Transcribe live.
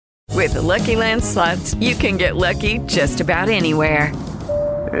With the Lucky Land Slots, you can get lucky just about anywhere.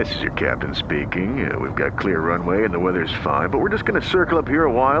 This is your captain speaking. We've got clear runway and the weather's fine, but we're just going to circle up here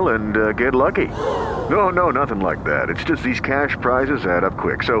a while and get lucky. No, nothing like that. It's just these cash prizes add up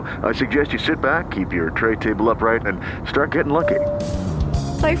quick. So I suggest you sit back, keep your tray table upright, and start getting lucky.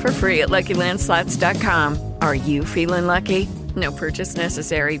 Play for free at LuckyLandSlots.com. Are you feeling lucky? No purchase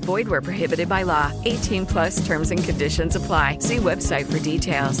necessary. Void where prohibited by law. 18+ terms and conditions apply. See website for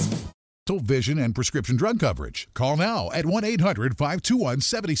details. Vision and prescription drug coverage. Call now at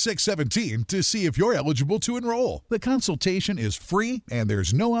 1-800-521-7617 to see if you're eligible to enroll. The consultation is free and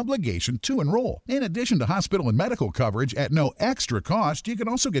there's no obligation to enroll. In addition to hospital and medical coverage at no extra cost, you can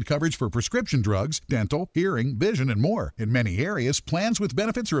also get coverage for prescription drugs, dental, hearing, vision, and more. In many areas, plans with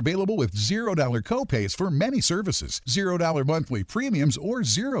benefits are available with $0 copays for many services, $0 monthly premiums, or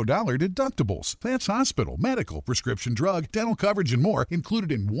 $0 deductibles. That's hospital, medical, prescription drug, dental coverage, and more included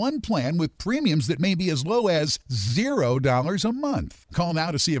in one plan with premiums that may be as low as $0 a month. Call now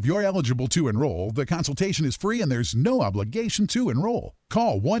to see if you're eligible to enroll. The consultation is free and there's no obligation to enroll.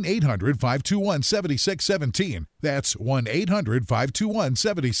 Call 1-800-521-7617. That's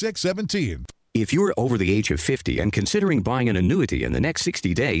 1-800-521-7617. If you're over the age of 50 and considering buying an annuity in the next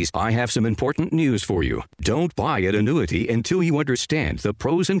 60 days, I have some important news for you. Don't buy an annuity until you understand the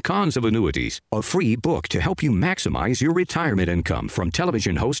pros and cons of annuities. A free book to help you maximize your retirement income from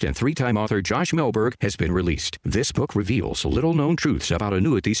television host and 3-time author Josh Melberg has been released. This book reveals little-known truths about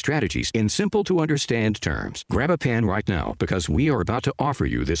annuity strategies in simple-to-understand terms. Grab a pen right now because we are about to offer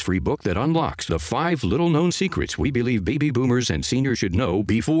you this free book that unlocks the 5 little-known secrets we believe baby boomers and seniors should know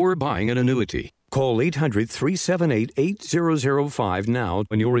before buying an annuity. Call 800-378-8005 now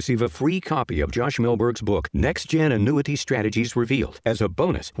and you'll receive a free copy of Josh Melberg's book, Next Gen Annuity Strategies Revealed. As a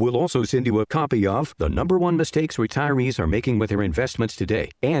bonus, we'll also send you a copy of The #1 Mistakes Retirees Are Making with Their Investments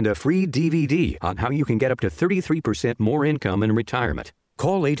Today and a free DVD on how you can get up to 33% more income in retirement.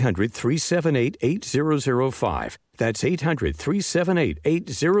 Call 800-378-8005. That's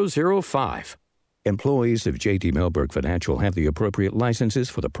 800-378-8005. Employees of J.D. Melberg Financial have the appropriate licenses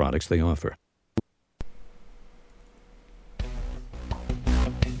for the products they offer.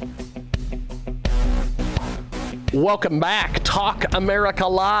 Welcome back. Talk America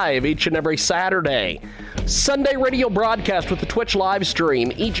Live each and every Saturday. Sunday radio broadcast with the Twitch live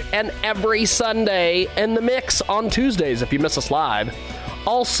stream each and every Sunday, and the mix on Tuesdays if you miss us live.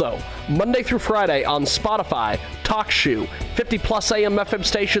 Also, Monday through Friday on Spotify, TalkShoe, 50+ AM FM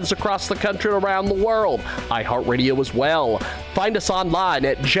stations across the country and around the world, iHeartRadio as well. Find us online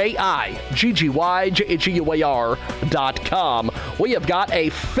at JIGGYJAGUAR.com. We have got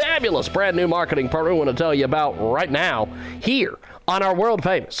a fabulous brand new marketing partner we want to tell you about right now here on our world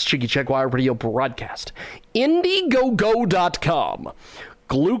famous Jiggy Jaguar radio broadcast. Indiegogo.com.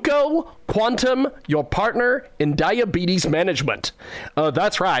 Gluco Quantum, your partner in diabetes management.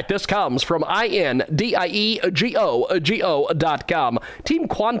 That's right. This comes from INDIEGOGO.com. Team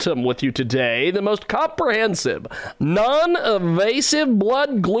Quantum with you today. The most comprehensive, non-invasive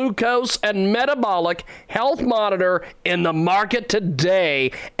blood glucose and metabolic health monitor in the market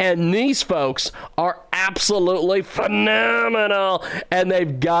today. And these folks are absolutely phenomenal. And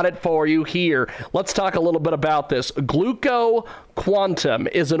they've got it for you here. Let's talk a little bit about this. Gluco Quantum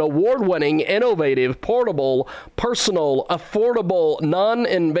is an award-winning, innovative, portable, personal, affordable,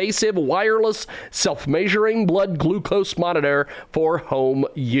 non-invasive, wireless, self-measuring blood glucose monitor for home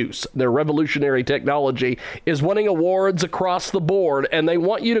use. Their revolutionary technology is winning awards across the board, and they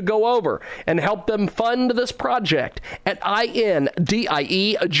want you to go over and help them fund this project at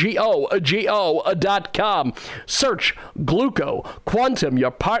INDIEGOGO.com. Search Gluco Quantum,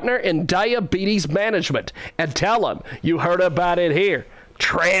 your partner in diabetes management, and tell them you heard about it here.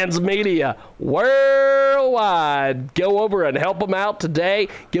 Transmedia worldwide. Go over and help them out today.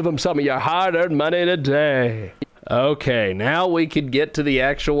 Give them some of your hard-earned money today. Okay, now we could get to the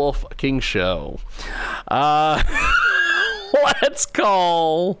actual fucking show. Let's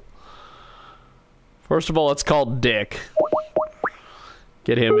call... First of all, let's call Dick.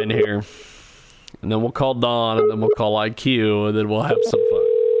 Get him in here. And then we'll call Don, and then we'll call IQ, and then we'll have some fun.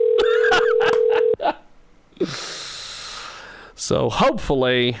 So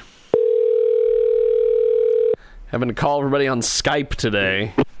hopefully, having to call everybody on Skype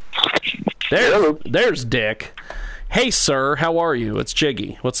today. There's Dick. Hey, sir, how are you? It's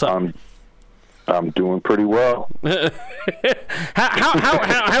Jiggy. What's up? I'm doing pretty well.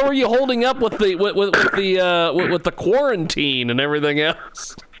 How are you holding up with the quarantine and everything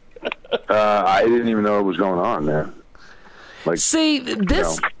else? I didn't even know what was going on there. Like, see,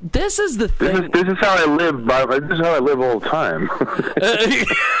 this is the thing. This is how I live. This is how I live all the time.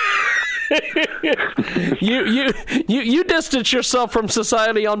 You distance yourself from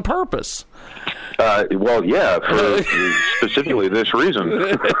society on purpose. Well, yeah, for specifically this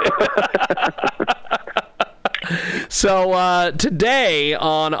reason. So today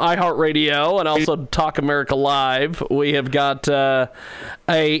on iHeartRadio and also Talk America Live, we have got a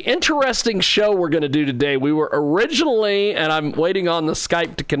interesting show we're going to do today. We were originally, and I'm waiting on the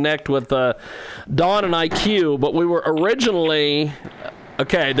Skype to connect with Dawn and IQ, but we were originally...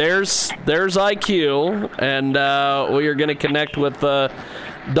 Okay, there's IQ, and we are going to connect with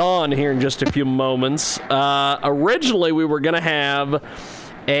Dawn here in just a few moments. Originally, we were going to have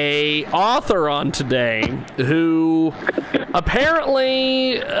a author on today who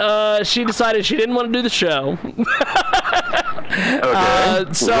apparently she decided she didn't want to do the show.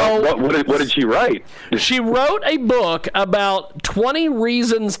 Okay. So what did she write? She wrote a book about 20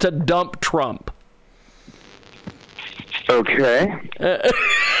 reasons to dump Trump. Okay.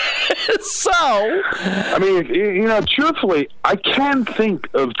 So, I mean, truthfully, I can think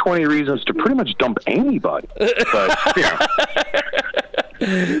of 20 reasons to pretty much dump anybody. But,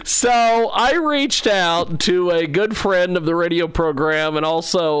 So I reached out to a good friend of the radio program, and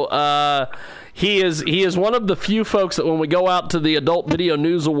also he is one of the few folks that when we go out to the Adult Video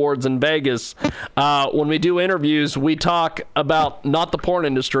News Awards in Vegas, when we do interviews, we talk about not the porn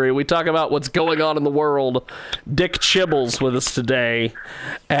industry. We talk about what's going on in the world. Dick Chibbles with us today.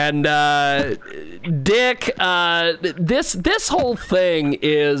 And Dick, this whole thing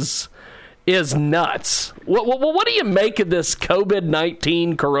is nuts. What do you make of this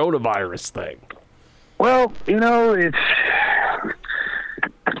COVID-19 coronavirus thing? Well, is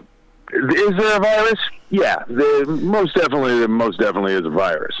there a virus? Yeah, most definitely is a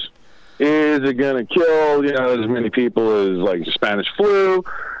virus. Is it going to kill, as many people as like the Spanish flu?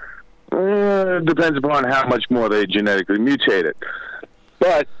 It depends upon how much more they genetically mutate it.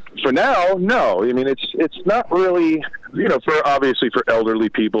 But for now, no. I mean, it's not really, for elderly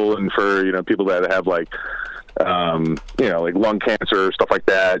people and for, people that have like, like lung cancer or stuff like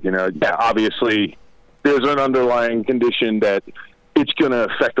that, yeah, obviously there's an underlying condition that it's going to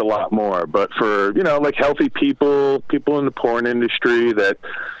affect a lot more. But for, like healthy people in the porn industry that,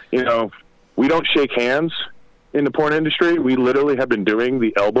 we don't shake hands in the porn industry. We literally have been doing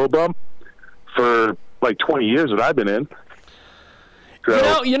the elbow bump for like 20 years that I've been in.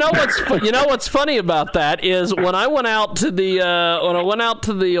 So. You know what's funny about that is when I went out to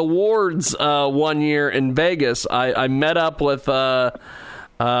the awards one year in Vegas, I met up with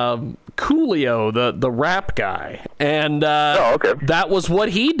Coolio, the rap guy, and okay. That was what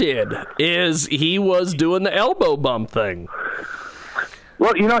he did. Is he was doing the elbow bump thing.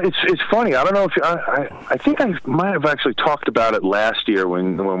 Well, it's funny. I don't know if I think I might have actually talked about it last year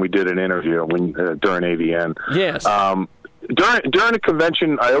when we did an interview during AVN. Yes. During a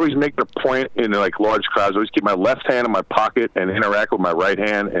convention, I always make the point in like large crowds. I always keep my left hand in my pocket and interact with my right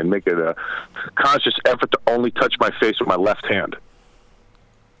hand, and make it a conscious effort to only touch my face with my left hand,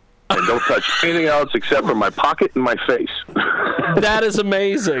 and don't touch anything else except for my pocket and my face. That is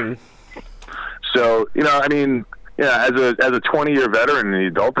amazing. So as a 20-year veteran in the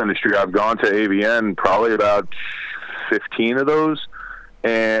adult industry, I've gone to AVN probably about 15 of those.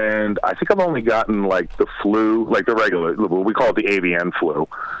 And I think I've only gotten like the flu, like the regular, we call it the AVN flu.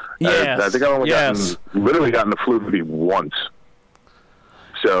 Yes. I think I've only literally gotten the flu maybe once.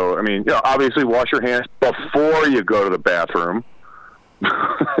 So, obviously wash your hands before you go to the bathroom.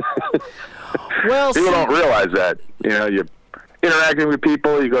 Well, people don't realize that. You're interacting with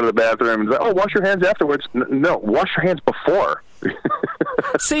people, you go to the bathroom, and say, oh, wash your hands afterwards. No, wash your hands before.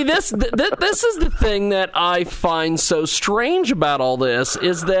 See, this is the thing that I find so strange about all this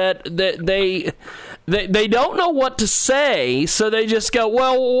is that they don't know what to say, so they just go,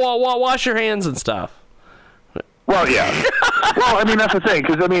 well, wash your hands and stuff. Well, yeah. Well, that's the thing,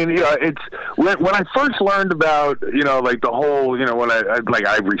 because it's when I first learned about like the whole when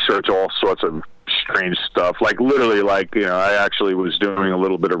I research all sorts of strange stuff, like literally I actually was doing a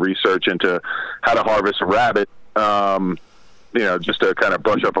little bit of research into how to harvest a rabbit. Just to kind of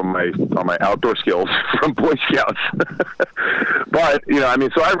brush up on my outdoor skills from Boy Scouts. But,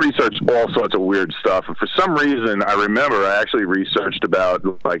 so I researched all sorts of weird stuff. And for some reason, I remember I actually researched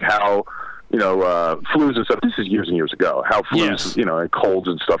about, like, how, flus and stuff, this is years and years ago, how flus, and colds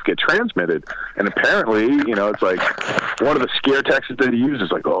and stuff get transmitted. And apparently, it's like one of the scare texts that they use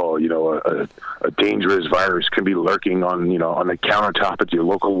is like, a dangerous virus can be lurking on the countertop at your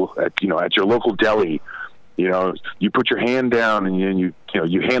local deli. You put your hand down and you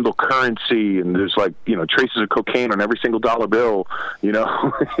handle currency, and there's traces of cocaine on every single dollar bill, and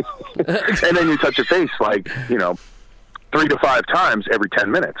then you touch your face 3 to 5 times every 10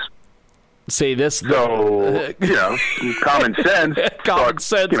 minutes. See this? So common sense. Common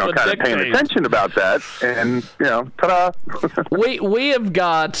sense. Kind of paying attention about that, and ta-da. we have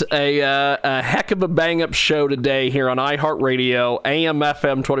got a heck of a bang up show today here on iHeartRadio,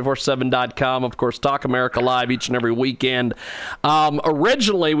 AMFM247.com. Of course, Talk America Live each and every weekend.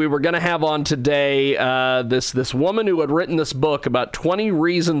 Originally, we were going to have on today this woman who had written this book about 20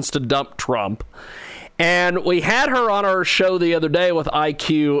 reasons to dump Trump. And we had her on our show the other day with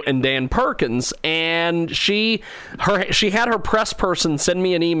IQ and Dan Perkins, and she had her press person send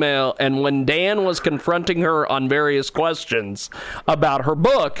me an email, and when Dan was confronting her on various questions about her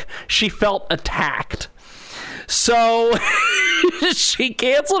book, she felt attacked. So she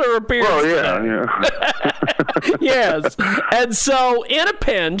canceled her appearance. Oh, yeah. Yes. And so in a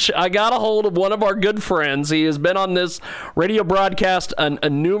pinch, I got a hold of one of our good friends. He has been on this radio broadcast a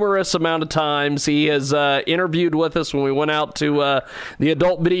numerous amount of times. He has interviewed with us when we went out to the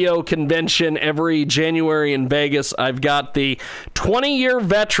Adult Video Convention every January in Vegas. I've got the 20-year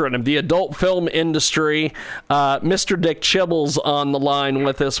veteran of the adult film industry, Mr. Dick Chibbles, on the line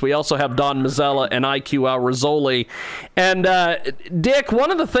with us. We also have Don Mazzella and IQ Al Rizzoli. And Dick,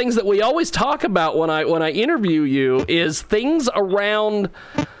 one of the things that we always talk about when I interview you is things around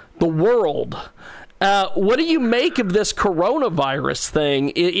the world. What do you make of this coronavirus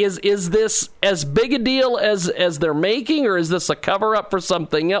thing? Is this as big a deal as they're making, or is this a cover-up for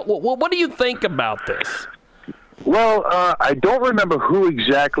something else? What do you think about this? Well, I don't remember who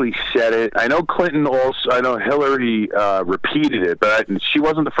exactly said it. I know Clinton also. I know Hillary repeated it, but she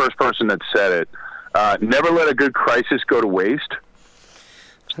wasn't the first person that said it. Never let a good crisis go to waste.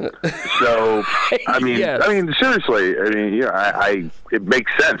 So, I mean, Yes. Seriously, it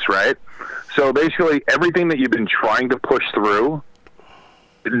makes sense, right? So basically, everything that you've been trying to push through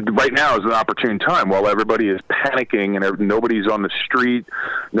right now is an opportune time while everybody is panicking and nobody's on the street,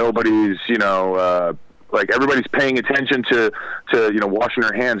 nobody's, everybody's paying attention to washing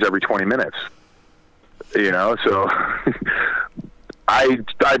their hands every 20 minutes. So I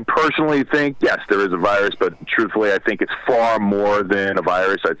personally think, yes, there is a virus, but truthfully, I think it's far more than a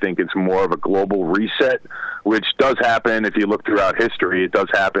virus. I think it's more of a global reset, which does happen. If you look throughout history, it does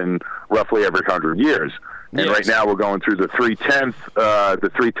happen roughly every 100 years. And Yes. right now we're going through the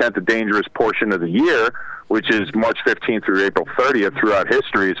 3/10th of dangerous portion of the year, which is March 15th through April 30th throughout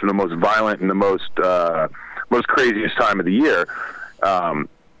history. It's the most violent and the most craziest time of the year.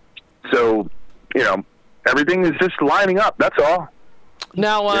 So, everything is just lining up. That's all.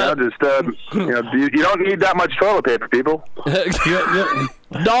 Now, you don't need that much toilet paper, people.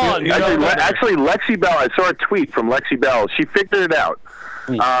 Dawn, Actually, Lexi Bell. I saw a tweet from Lexi Bell. She figured it out.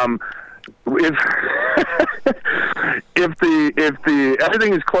 If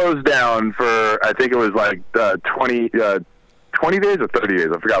everything is closed down for, I think it was like 20 days or 30 days.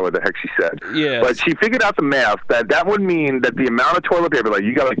 I forgot what the heck she said. Yes. But she figured out the math that would mean that the amount of toilet paper, like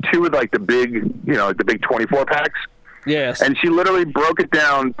you got like two of like the big 24 packs. Yes. And she literally broke it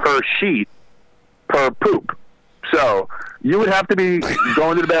down per sheet, per poop. So you would have to be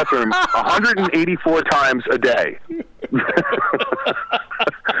going to the bathroom 184 times a day.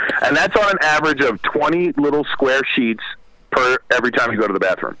 And that's on an average of 20 little square sheets per every time you go to the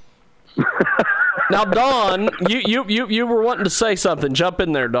bathroom. Now, Don, you were wanting to say something. Jump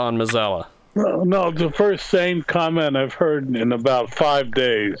in there, Don Mazzella. No, it's the first sane comment I've heard in about 5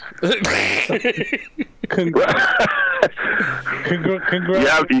 days.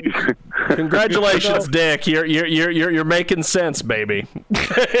 Congratulations, Dick. You're making sense, baby.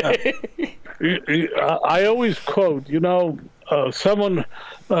 I always quote, someone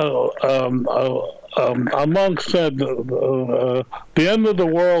amongst said, the end of the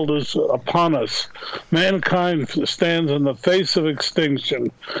world is upon us. Mankind stands in the face of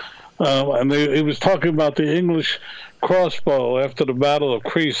extinction. And he was talking about the English crossbow after the Battle of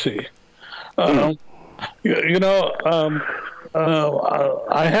Crecy. I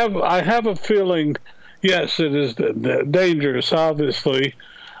have a feeling, yes, it is dangerous, obviously,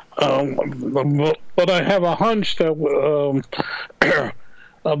 but I have a hunch that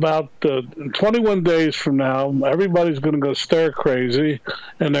about 21 days from now, everybody's going to go stir crazy,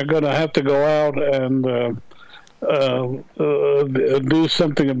 and they're going to have to go out and do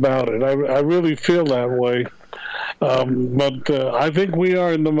something about it. I really feel that way, but I think we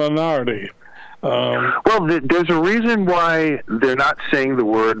are in the minority. Well, there's a reason why they're not saying the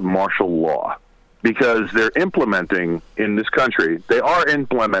word martial law, because they're implementing in this country, they are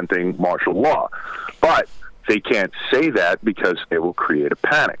implementing martial law, but they can't say that because it will create a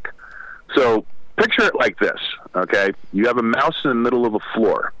panic. So picture it like this, okay? You have a mouse in the middle of a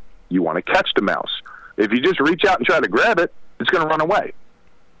floor. You want to catch the mouse. If you just reach out and try to grab it, it's going to run away.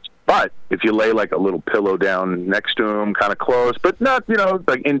 But if you lay like a little pillow down next to him, kind of close, but not,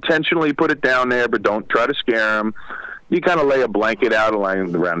 like intentionally put it down there, but don't try to scare him. You kind of lay a blanket out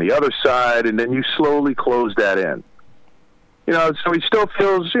around the other side, and then you slowly close that in. So he still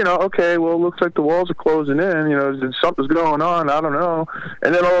feels, okay, well, it looks like the walls are closing in, something's going on, I don't know.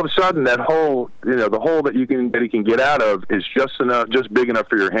 And then all of a sudden that hole, the hole that he can get out of is just big enough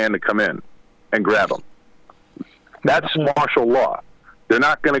for your hand to come in and grab him. That's martial law. They're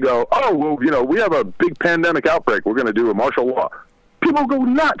not going to go, oh, well, we have a big pandemic outbreak, we're going to do a martial law. People go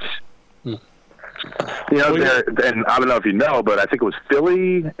nuts. And I don't know if you know, but I think it was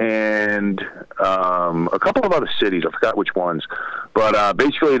Philly and a couple of other cities. I forgot which ones. But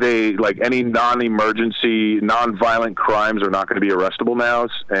basically, they like any non-emergency, non-violent crimes are not going to be arrestable now.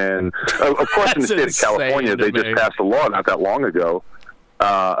 And of course, in the state of California, they just passed a law not that long ago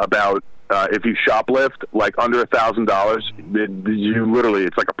about if you shoplift like under $1,000, you literally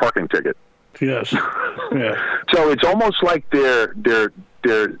it's like a parking ticket. Yes. Yeah. So it's almost like they're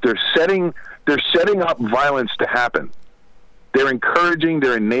setting up violence to happen. They're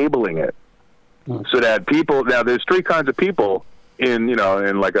enabling it, so that people. Now, there's three kinds of people in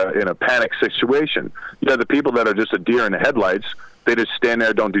a panic situation. You have the people that are just a deer in the headlights. They just stand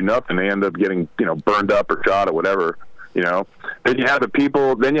there, don't do nothing. They end up getting burned up or shot or whatever. Then you have the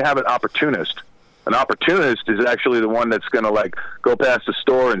people. Then you have an opportunist. An opportunist is actually the one that's going to like go past the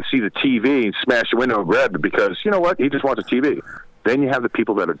store and see the TV and smash the window and grab it because you know what, he just wants a TV. Then you have the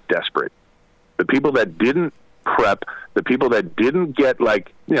people that are desperate. The people that didn't prep, the people that didn't get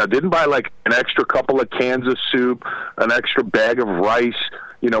didn't buy like an extra couple of cans of soup, an extra bag of rice,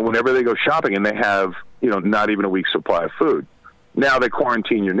 whenever they go shopping and they have, not even a week's supply of food. Now they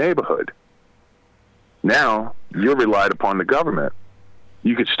quarantine your neighborhood. Now you're relied upon the government.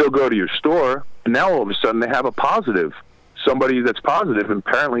 You could still go to your store, and now all of a sudden they have a positive. Somebody that's positive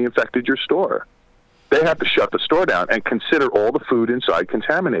apparently infected your store. They have to shut the store down and consider all the food inside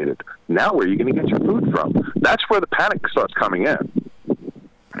contaminated. Now where are you going to get your food from? That's where the panic starts coming in.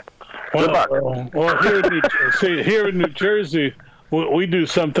 Well, here in New Jersey, we do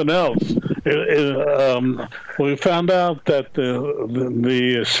something else. We found out that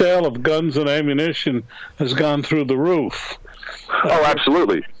the sale of guns and ammunition has gone through the roof. Oh,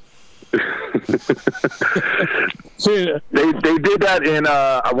 absolutely. See, they did that in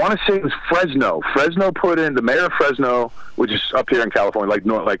I want to say it was Fresno. Fresno put in the mayor of Fresno, which is up here in California,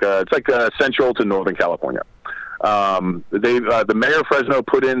 it's like central to Northern California. The mayor of Fresno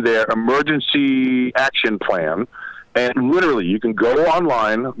put in their emergency action plan, and literally you can go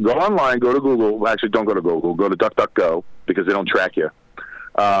online, go to Google. Actually, don't go to Google. Go to DuckDuckGo because they don't track you.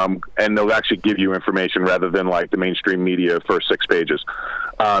 And they'll actually give you information rather than like the mainstream media first 6 pages.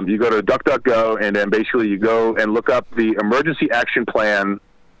 You go to DuckDuckGo, and then basically you go and look up the emergency action plan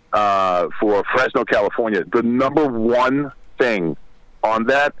for Fresno, California. The number one thing on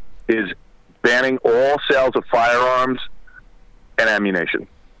that is banning all sales of firearms and ammunition.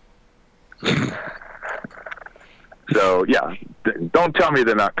 So, yeah, don't tell me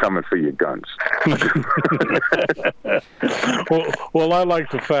they're not coming for your guns. Well, I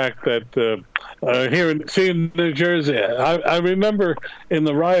like the fact that here in New Jersey, I remember in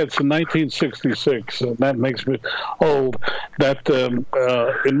the riots in 1966, and that makes me old, that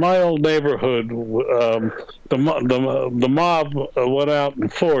in my old neighborhood, the mob went out in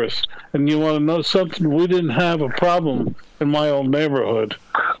force. And you want to know something? We didn't have a problem in my old neighborhood.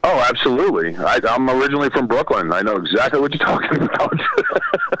 Oh, absolutely. I'm originally from Brooklyn. I know exactly what you're talking about.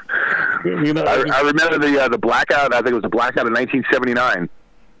 I remember the blackout. I think it was the blackout in 1979.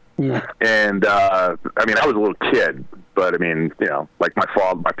 Yeah. And I was a little kid, but like my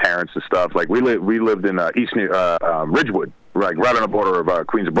parents and stuff. Like we lived in East Ridgewood, right on the border of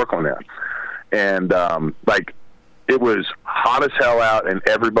Queens and Brooklyn there, and it was hot as hell out, and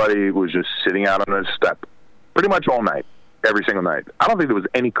everybody was just sitting out on the step, pretty much all night. Every single night. I don't think there was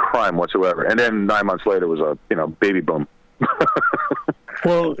any crime whatsoever. And then 9 months later was a baby boom.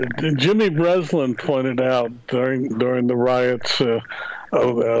 Well, Jimmy Breslin pointed out during the riots, during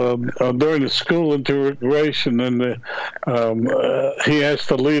the school integration, and he asked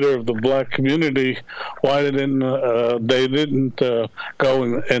the leader of the black community why they didn't go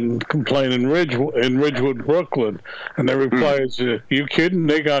and complain in Ridgewood, Brooklyn, and their reply is, "You kidding?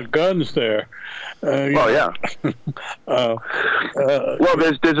 They got guns there." Yeah. Well,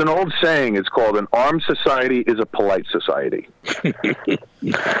 there's an old saying. It's called "An armed society is a polite society," and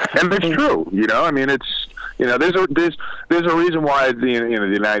it's true. There's a reason why the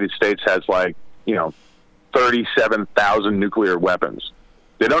United States has 37,000 nuclear weapons.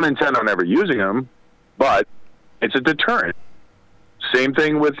 They don't intend on ever using them, but it's a deterrent. same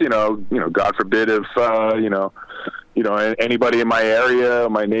thing with, God forbid if, anybody in my area,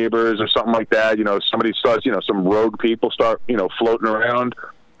 my neighbors or something like that, somebody starts, some rogue people start, floating around.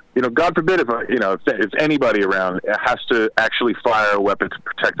 God forbid if anybody around has to actually fire a weapon to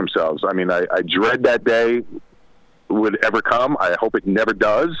protect themselves. I mean, I dread that day would ever come. I hope it never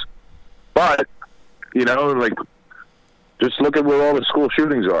does. But, just look at where all the school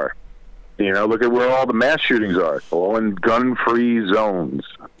shootings are. Look at where all the mass shootings are, all in gun-free zones.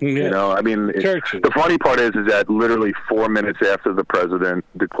 Yeah. The funny part is that literally 4 minutes after the president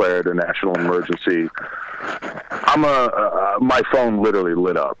declared a national emergency, my phone literally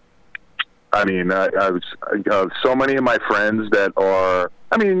lit up. I mean, I was so many of my friends that are.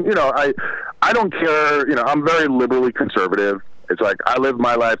 I mean, I don't care. I'm very liberally conservative. It's like I live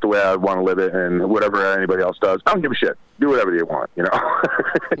my life the way I want to live it, and whatever anybody else does, I don't give a shit. Do whatever you want,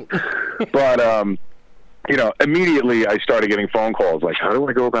 But immediately I started getting phone calls like, "How do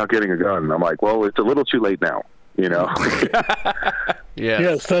I go about getting a gun?" And I'm like, "Well, it's a little too late now."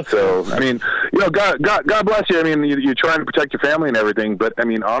 Yes, that's so. I mean, God bless you. I mean, you're trying to protect your family and everything, but I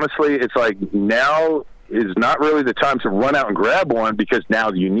mean, honestly, it's like now is not really the time to run out and grab one because now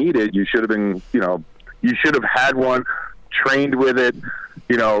you need it. You should have been, you should have had one, trained with it,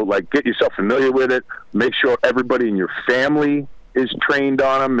 get yourself familiar with it. Make sure everybody in your family is trained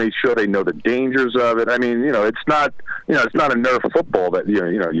on them. Make sure they know the dangers of it. I mean, it's not a Nerf football that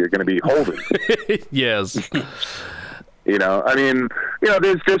you're going to be holding. Yes. I mean,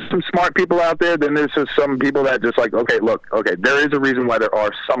 there's some smart people out there. Then there's just some people that just like, okay, there is a reason why there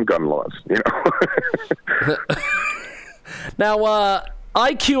are some gun laws. Now,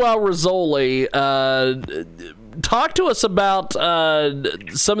 IQ Al Rizzoli, talk to us about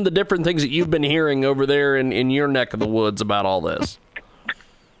some of the different things that you've been hearing over there in your neck of the woods about all this.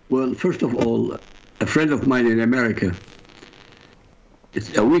 Well, first of all, a friend of mine in America,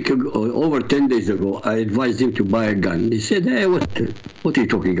 a week ago, over 10 days ago, I advised him to buy a gun. He said, "Hey, what are you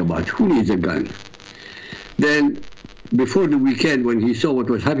talking about? Who needs a gun?" Then, before the weekend, when he saw what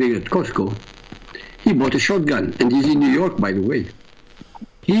was happening at Costco, he bought a shotgun. And he's in New York, by the way.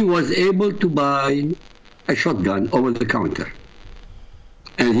 He was able to buy a shotgun over the counter.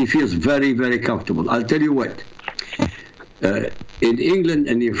 And he feels very, very comfortable. I'll tell you what. In England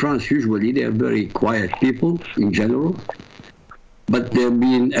and in France, usually, they are very quiet people in general. But there have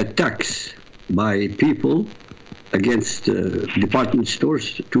been attacks by people against department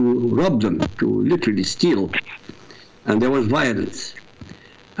stores to rob them, to literally steal. And there was violence.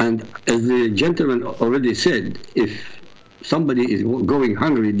 And as the gentleman already said, if somebody is going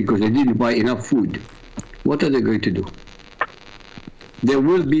hungry because they didn't buy enough food, what are they going to do? There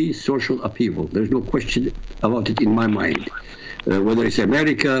will be social upheaval. There's no question about it in my mind. Whether it's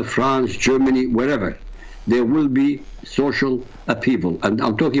America, France, Germany, wherever, there will be social upheaval. And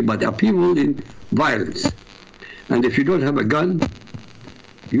I'm talking about upheaval in violence. And if you don't have a gun,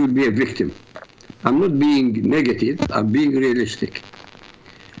 you'll be a victim. I'm not being negative, I'm being realistic.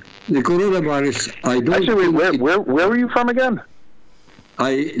 The coronavirus, I don't... Actually, where were you from again?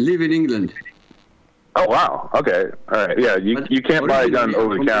 I live in England. Oh, wow. Okay. All right. Yeah, you can't buy a gun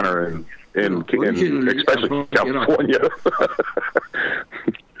over the counter in especially California.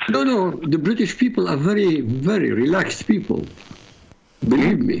 No, the British people are very, very relaxed people.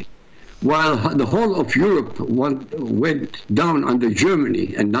 Believe me. While the whole of Europe went down under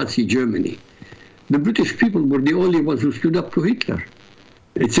Germany and Nazi Germany, the British people were the only ones who stood up to Hitler.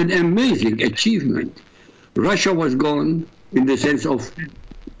 It's an amazing achievement. Russia was gone in the sense of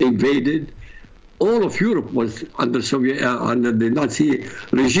invaded. All of Europe was under the Nazi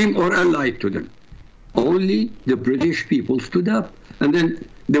regime or allied to them. Only the British people stood up, and then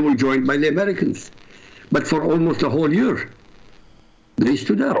they were joined by the Americans. But for almost a whole year, they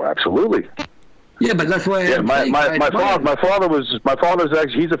stood up. Oh, absolutely. Yeah, but that's why. Yeah, my father's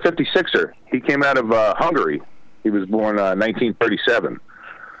actually, he's a 56er. He came out of Hungary. He was born 1937.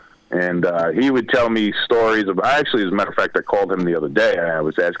 And he would tell me stories of, actually, as a matter of fact, I called him the other day. I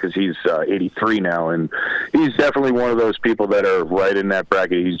was asked because he's 83 now, and he's definitely one of those people that are right in that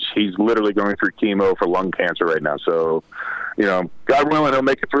bracket. He's literally going through chemo for lung cancer right now. So, God willing, he'll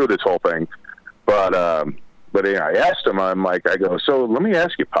make it through this whole thing. But I asked him, I go, so let me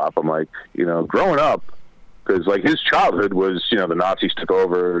ask you, Pop. I'm like, growing up, because like his childhood was, the Nazis took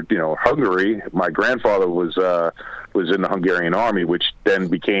over, Hungary. My grandfather was in the Hungarian army, which then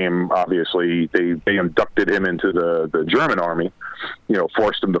became, obviously, they inducted him into the German army,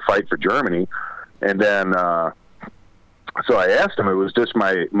 forced him to fight for Germany. And then, so I asked him, it was just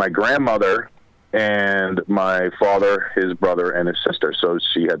my grandmother and my father, his brother, and his sister. So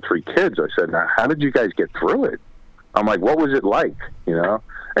she had 3 kids. I said, now, how did you guys get through it? I'm like, what was it like, you know?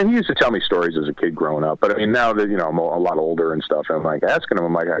 And he used to tell me stories as a kid growing up. But I mean, now that, you know, I'm a lot older and stuff, and I'm like asking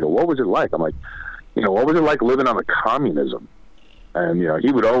him, I go, what was it like? I'm like, you know, what was it like living on the communism? And, you know,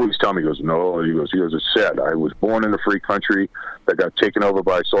 he would always tell me, he goes, no, he goes, it's sad. I was born in a free country that got taken over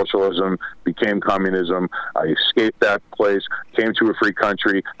by socialism, became communism. I escaped that place, came to a free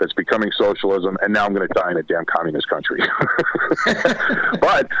country that's becoming socialism, and now I'm going to die in a damn communist country.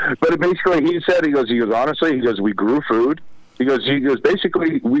 but basically he said, he goes, honestly, he goes, we grew food. He goes,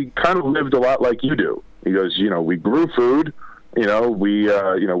 basically, we kind of lived a lot like you do. He goes, you know, we grew food, you know, we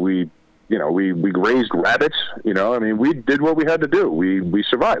raised rabbits, you know, I mean, we did what we had to do. We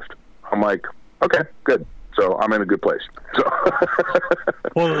survived. I'm like, okay, good. So I'm in a good place. So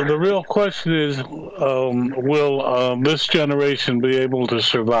well, the real question is, will this generation be able to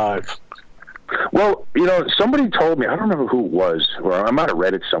survive? Well, you know, somebody told me, I don't remember who it was, or I might have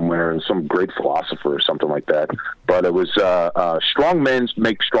read it somewhere, some great philosopher or something like that, but it was strong men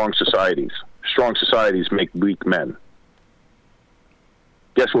make strong societies. Strong societies make weak men.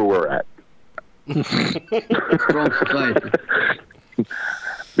 Guess where we're at? Strong society.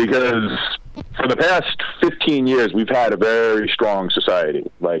 Because for the past 15 years, we've had a very strong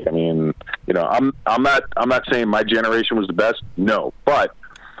society. Like, I mean, you know, I'm not saying my generation was the best. No, but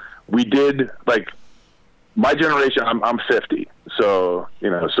we did, like, my generation. I'm 50, so you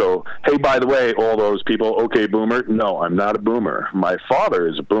know. So hey, by the way, all those people, okay, boomer. No, I'm not a boomer. My father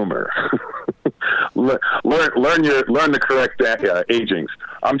is a boomer. learn the correct agings.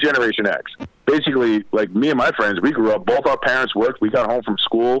 I'm Generation X. Basically, like me and my friends, we grew up. Both our parents worked. We got home from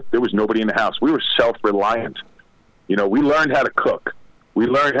school. There was nobody in the house. We were self-reliant. You know, we learned how to cook. We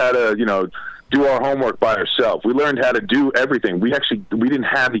learned how to, you know, do our homework by ourselves. We learned how to do everything. We didn't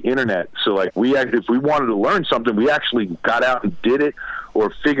have the internet, so like if we wanted to learn something, we actually got out and did it,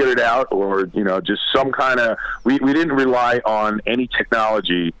 or figured it out, or you know, just some kind of. We didn't rely on any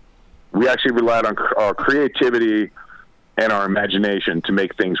technology. We actually relied on our creativity and our imagination to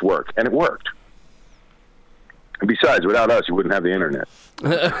make things work, and it worked. And besides, without us, you wouldn't have the internet.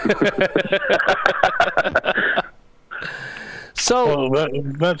 So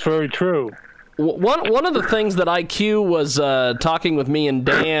that's very true. One of the things that IQ was talking with me and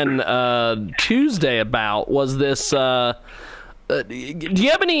Dan Tuesday about was this. Do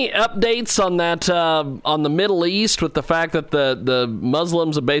you have any updates on that on the Middle East, with the fact that the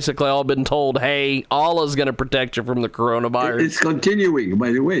Muslims have basically all been told, "Hey, Allah's going to protect you from the coronavirus"? It's continuing,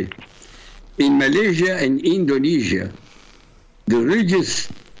 by the way. In Malaysia and Indonesia, the religious.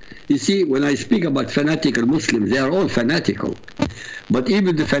 You see, when I speak about fanatical Muslims, they are all fanatical. But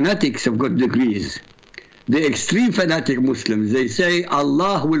even the fanatics have got degrees. The extreme fanatic Muslims, they say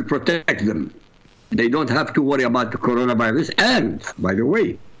Allah will protect them. They don't have to worry about the coronavirus. And, by the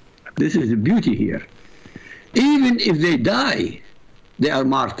way, this is the beauty here. Even if they die, they are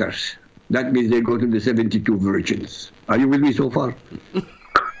martyrs. That means they go to the 72 virgins. Are you with me so far?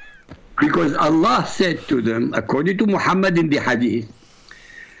 Because Allah said to them, according to Muhammad in the Hadith,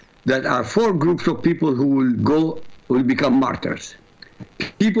 that are 4 groups of people who will become martyrs.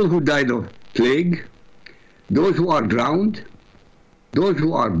 People who died of plague, those who are drowned, those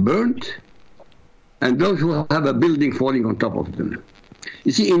who are burnt, and those who have a building falling on top of them.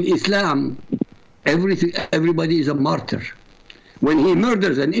 You see, in Islam, everybody is a martyr. When he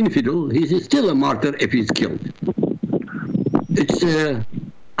murders an infidel, he's still a martyr if he's killed. It's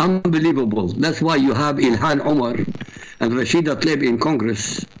unbelievable. That's why you have Ilhan Omar and Rashida Tlaib in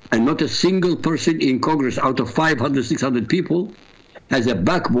Congress, and not a single person in Congress out of 500, 600 people has a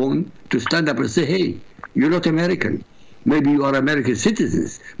backbone to stand up and say, hey, you're not American. Maybe you are American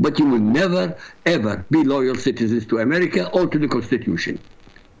citizens, but you will never, ever be loyal citizens to America or to the Constitution.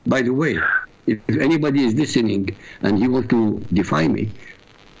 By the way, if anybody is listening and you want to defy me,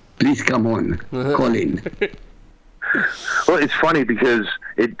 please come on, call in. Well, it's funny because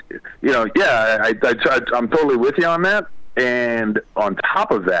I'm totally with you on that. And on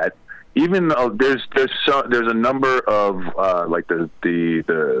top of that, even though there's a number of like the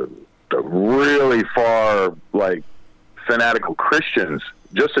really far like fanatical Christians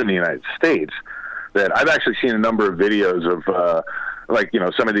just in the United States that I've actually seen a number of videos of like, you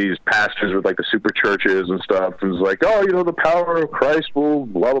know, some of these pastors with like the super churches and stuff, and it's like, oh, you know, the power of Christ will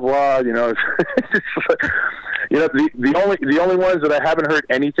blah blah blah, you know. You know, the only ones that I haven't heard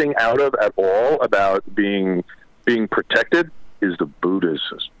anything out of at all about being protected is the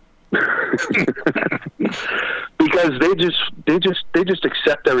Buddhists. Because they just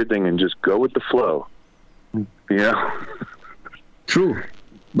accept everything and just go with the flow. You know? True.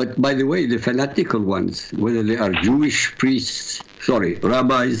 But by the way, the fanatical ones, whether they are Jewish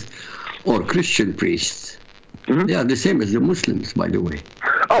rabbis or Christian priests, They are the same as the Muslims, by the way.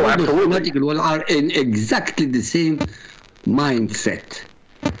 Oh, all absolutely. those fanatical ones are in exactly the same mindset.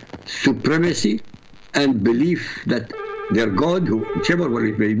 Supremacy and belief that their God, whichever one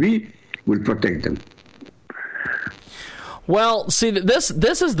it may be, will protect them. Well, see, this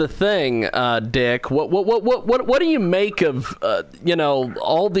is the thing, Dick. What do you make of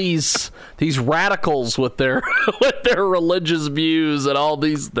all these radicals with their with their religious views and all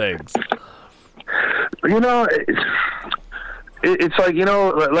these things? It's like,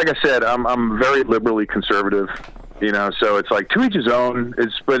 like I said, I'm very liberally conservative, so it's like to each his own.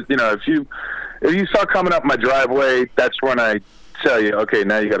 But if you start coming up my driveway, that's when I tell you, okay,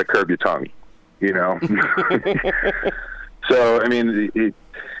 now you got to curb your tongue, So, I mean,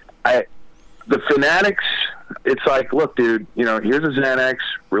 the fanatics, it's like, look, dude, here's a Xanax,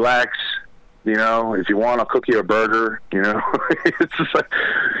 relax. If you want, I'll cook you a burger, it's just like,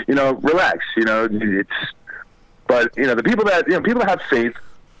 relax, but, the people that have faith,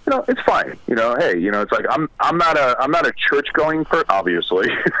 it's fine. Hey, it's like, I'm not a church going person, obviously.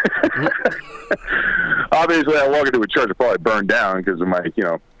 Obviously, I walk into a church, I'll probably burn down because of my,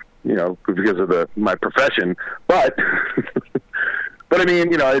 because of my profession, but I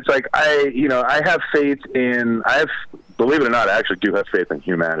mean, it's like I have faith in. Believe it or not, I actually do have faith in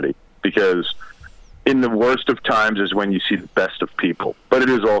humanity, because in the worst of times is when you see the best of people, but it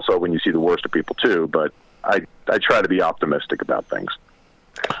is also when you see the worst of people too. But I try to be optimistic about things.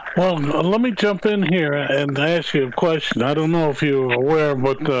 Well, let me jump in here and ask you a question. I don't know if you're aware,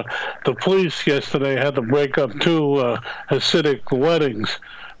 but the police yesterday had to break up 2 Hasidic weddings,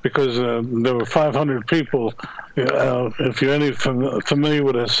 because there were 500 people. If you're familiar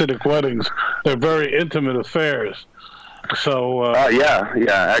with Hasidic weddings, they're very intimate affairs. So yeah.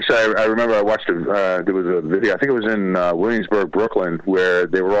 Actually, I remember I watched there was a video. I think it was in Williamsburg, Brooklyn, where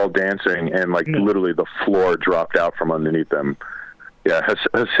they were all dancing, and literally the floor dropped out from underneath them. Yeah,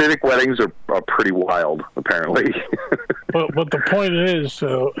 Hasidic weddings are pretty wild, apparently. But the point is,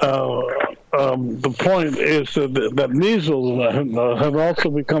 that measles have also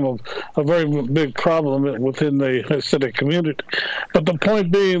become a very big problem within the Hasidic community. But the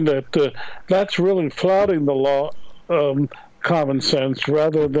point being that that's really flouting the law, common sense,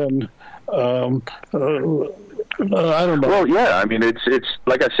 rather than I don't know. Well, yeah. I mean, it's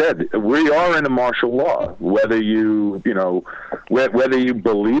like I said, we are in a martial law. Whether you whether you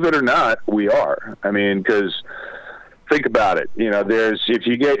believe it or not, we are. I mean, because think about it. There's if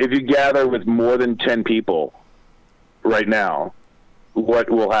you gather with more than 10 people right now, what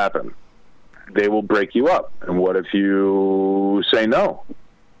will happen? They will break you up. And what if you say no?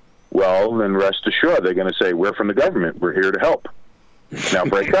 Well, then rest assured, they're going to say, "We're from the government. We're here to help. Now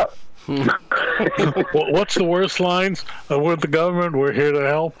break up." What's the worst lines? We're the government. We're here to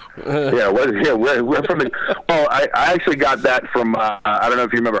help. We're from the. Well, I actually got that from. I don't know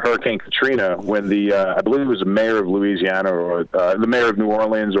if you remember Hurricane Katrina, when I believe it was the mayor of Louisiana, or the mayor of New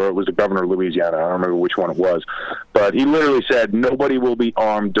Orleans, or it was the governor of Louisiana. I don't remember which one it was, but he literally said, "Nobody will be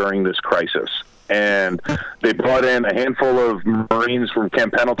armed during this crisis." And they brought in a handful of Marines from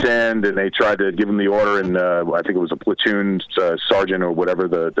Camp Pendleton, and they tried to give them the order. And I think it was a platoon sergeant or whatever,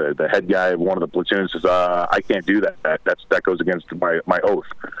 the head guy of one of the platoons says, "I can't do that. That goes against my oath."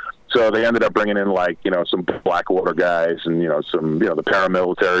 So they ended up bringing in some Blackwater guys and some the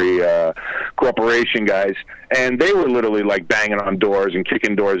paramilitary corporation guys, and they were literally banging on doors and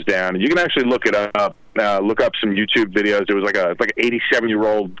kicking doors down. And you can actually look it up. Look up some YouTube videos. There was like an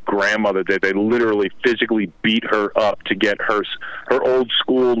 87-year-old grandmother that they literally physically beat her up to get her old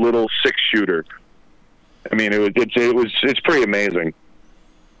school little 6-shooter. I mean, it's pretty amazing.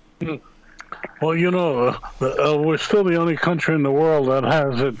 Well, we're still the only country in the world that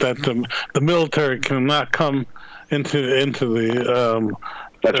has it, that the military cannot come into the.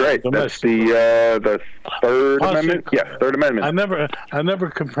 That's right. That's the Third Amendment. Yeah, Third Amendment. I never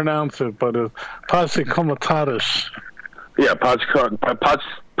can pronounce it, but posse comitatus. Yeah, no,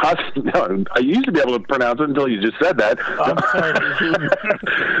 I used to be able to pronounce it until you just said that. I'm sorry.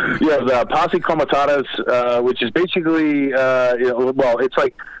 Yeah, the posse comitatus, which is basically, it's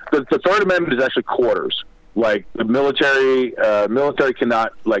like the Third Amendment is actually quarters. Like the military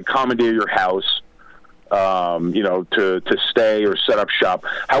cannot commandeer your house, to stay or set up shop.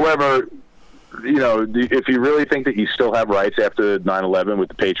 However, if you really think that you still have rights after 9/11 with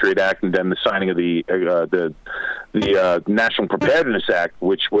the Patriot Act and then the signing of the National Preparedness Act,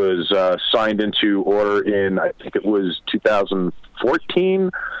 which was signed into order in, I think it was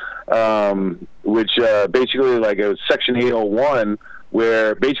 2014, which basically it was Section 801,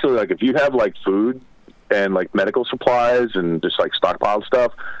 where basically if you have food and like medical supplies and just like stockpile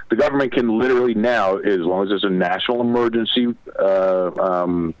stuff, the government can literally now, as long as there's a national emergency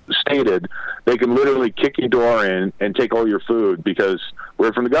stated, they can literally kick your door in and take all your food because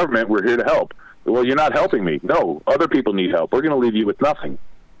we're from the government. We're here to help. Well, you're not helping me. No, other people need help. We're going to leave you with nothing.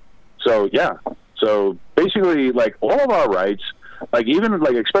 So yeah. So basically, like all of our rights, like even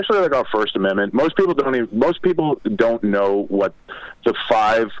like especially like our First Amendment, most people don't know what the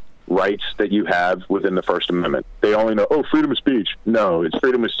 5 rights that you have within the First Amendment. They only know, freedom of speech. No, it's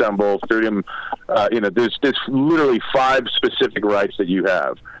freedom to assemble, freedom. There's literally 5 specific rights that you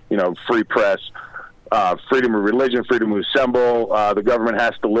have. Free press, freedom of religion, freedom to assemble. The government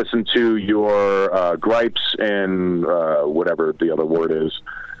has to listen to your gripes and whatever the other word is.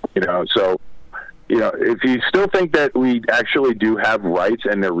 So. If you still think that we actually do have rights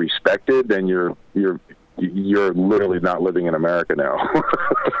and they're respected, then you're literally not living in America now.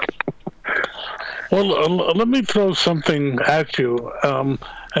 Well, let me throw something at you.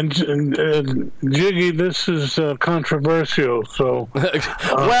 And Jiggy, this is controversial. So,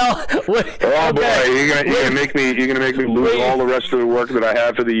 well, wait, oh boy, you're gonna make me lose all the rest of the work that I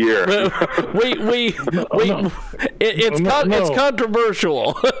have for the year. It's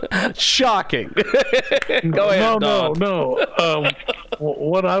controversial. Shocking. Go ahead. No.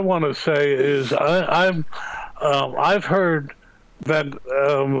 What I want to say is I've heard that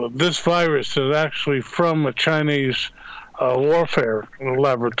this virus is actually from a Chinese warfare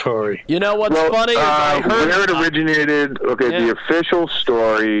laboratory. You know what's funny? I heard where it originated. The official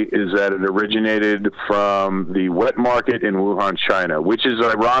story is that it originated from the wet market in Wuhan, China, which is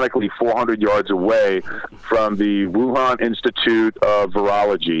ironically 400 yards away from the Wuhan Institute of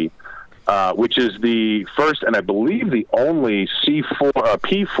Virology, which is the first and I believe the only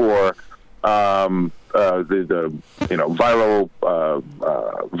P4 the viral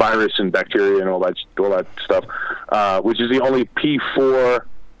virus and bacteria and all that stuff, which is the only P4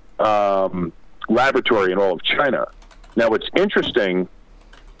 laboratory in all of China. Now, what's interesting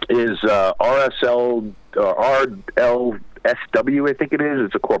is RLSW, I think it is.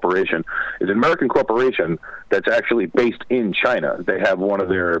 It's a corporation. It's an American corporation that's actually based in China. They have one of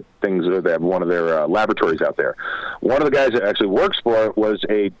their laboratories out there. One of the guys that actually works for it was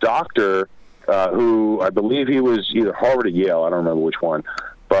a doctor. Who I believe he was either Harvard or Yale, I don't remember which one,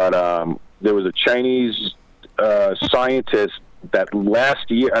 but there was a Chinese scientist that last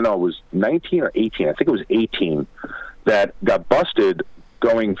year, I know it was 19 or 18, I think it was 18, that got busted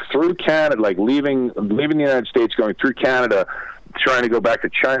going through Canada, like leaving the United States, going through Canada, trying to go back to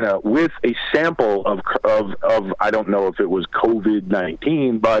China with a sample of I don't know if it was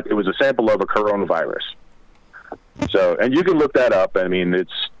COVID-19, but it was a sample of a coronavirus. So, and you can look that up. I mean,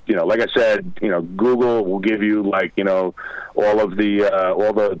 it's, like I said, Google will give you all of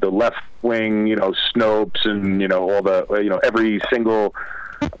the left wing, Snopes and, all the, every single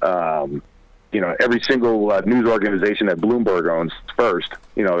news organization that Bloomberg owns first,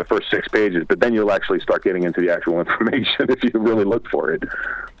 the first 6 pages, but then you'll actually start getting into the actual information if you really look for it.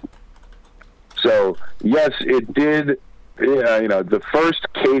 So, yes, it did, the first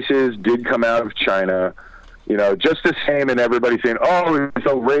cases did come out of China. Just the same, and everybody saying, it's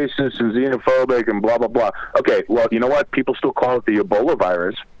so racist and xenophobic and blah, blah, blah. Okay, well, you know what? People still call it the Ebola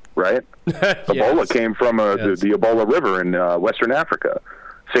virus, right? Yes. Ebola came from the Ebola River in Western Africa.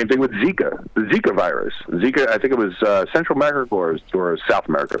 Same thing with Zika, the Zika virus. Zika, I think it was Central America or South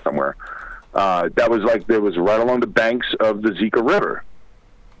America somewhere. It was right along the banks of the Zika River.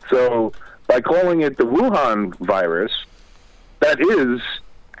 So by calling it the Wuhan virus, that is...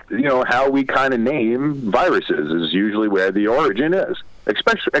 how we kind of name viruses is usually where the origin is,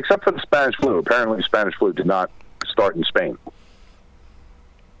 except for the Spanish flu. Apparently, Spanish flu did not start in Spain.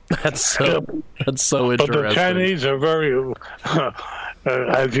 That's so interesting. But the Chinese are very,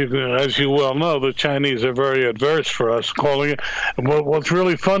 as you well know, the Chinese are very adverse for us calling it. And what's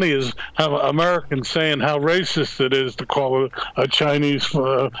really funny is how Americans saying how racist it is to call it a Chinese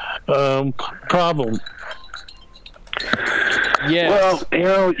problem. Yes.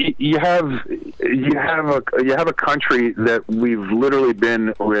 Well, you have a country that we've literally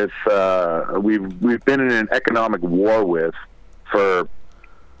been with. We've been in an economic war with for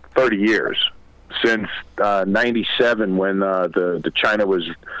 30 years, since '97 when the China was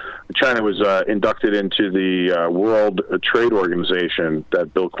inducted into the World Trade Organization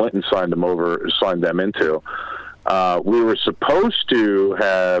that Bill Clinton signed them into. We were supposed to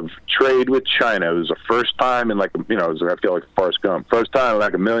have trade with China. It was the first time in I feel like Forrest Gump. First time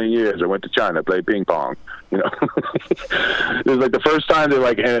in a million years I went to China, played ping pong. It was the first time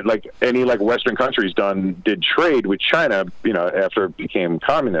that any Western countries did trade with China, after it became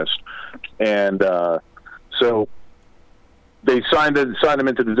communist. And So they signed them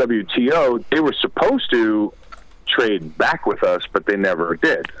into the WTO. They were supposed to trade back with us, but they never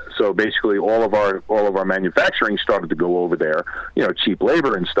did. So basically, all of our manufacturing started to go over there. Cheap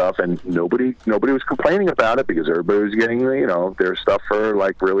labor and stuff, and nobody was complaining about it because everybody was getting their stuff for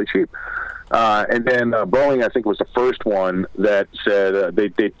like really cheap. And then Boeing, I think, was the first one that said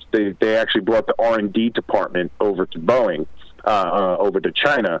they actually brought the R&D department over to Boeing, over to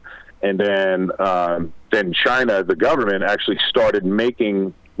China, and then China, the government, actually started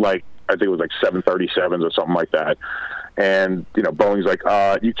making I think it was like 737s or something like that. And Boeing's like,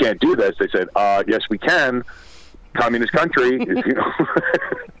 you can't do this. They said, yes, we can. Communist country,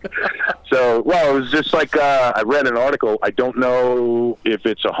 So, well, it was just like I read an article. I don't know if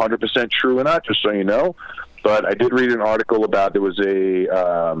it's 100% true or not, just so you know. But I did read an article about there was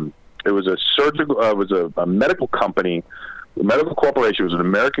a medical company. The medical corporation was an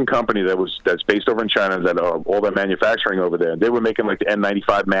American company that's based over in China that all their manufacturing over there. They were making like the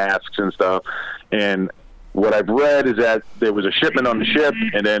N95 masks and stuff. And what I've read is that there was a shipment on the ship,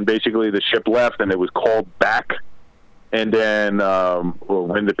 and then basically the ship left, and it was called back. And then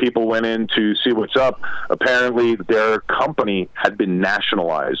when the people went in to see what's up, apparently their company had been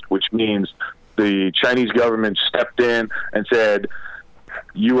nationalized, which means the Chinese government stepped in and said,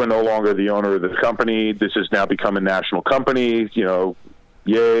 you are no longer the owner of the company. This has now become a national company.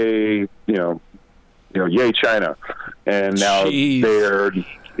 Yay, yay China. And now they're,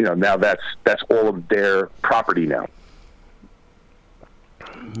 now that's all of their property now.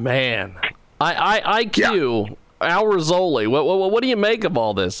 Man, IQ. Yeah. Al Rizzoli, what do you make of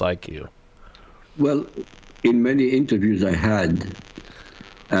all this, IQ? Well, in many interviews I had,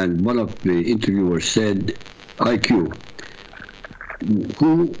 and one of the interviewers said, IQ,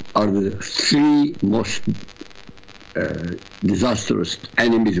 who are the three most disastrous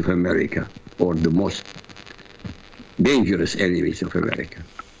enemies of America, or the most dangerous enemies of America?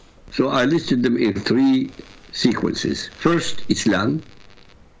 So I listed them in three sequences. First, Islam.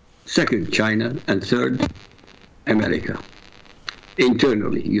 Second, China. And third, America.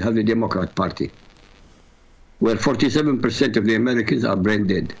 Internally, you have the Democrat Party, where 47% of the Americans are brain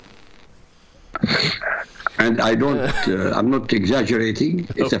dead. And I'm not exaggerating,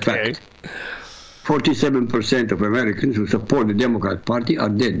 it's okay. A fact. 47% of Americans who support the Democrat Party are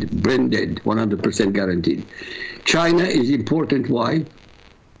dead, brain dead, 100% guaranteed. China is important, why?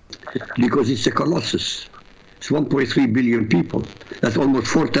 Because it's a colossus. It's 1.3 billion people. That's almost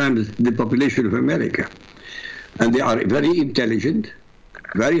 4 times the population of America. And they are very intelligent,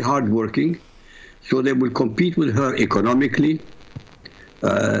 very hardworking, so they will compete with her economically,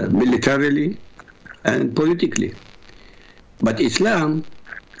 militarily, and politically. But Islam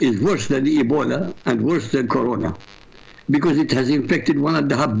is worse than Ebola and worse than Corona because it has infected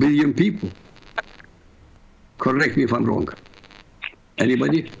 1.5 billion people. Correct me if I'm wrong.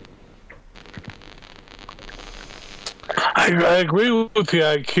 Anybody? I agree with you,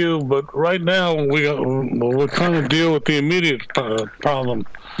 IQ, but right now we're trying to deal with the immediate problem.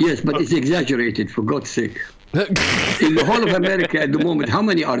 Yes, but it's exaggerated, for God's sake. In the whole of America at the moment, how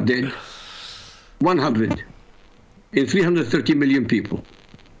many are dead? 100 in 330 million people.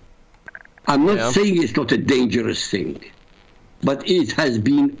 I'm not saying it's not a dangerous thing, but it has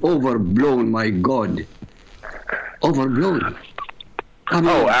been overblown, my God. Overblown.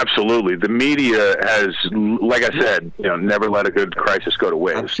 Absolutely. The media has, like I said, never let a good crisis go to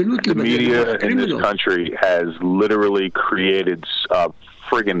waste. Absolutely. The media in this country has literally created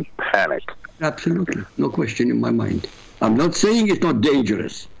friggin' panic. Absolutely. No question in my mind. I'm not saying it's not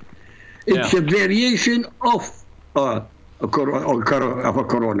dangerous. It's a variation of a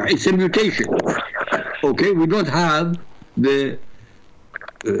corona. It's a mutation. Okay, we don't have the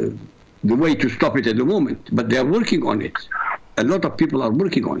way to stop it at the moment, but they are working on it. A lot of people are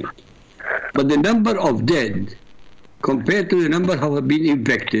working on it. But the number of dead, compared to the number who have been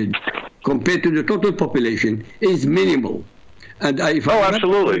infected, compared to the total population, is minimal. And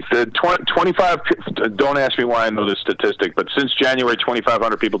absolutely. The 25. Don't ask me why I know this statistic, but since January,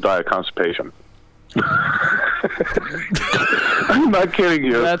 2,500 people die of constipation. I'm not kidding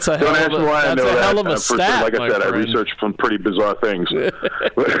you. That's a hell of a stat. Like I said, I researched some pretty bizarre things. Yeah,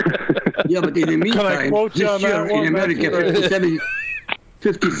 but in the meantime, this year in America,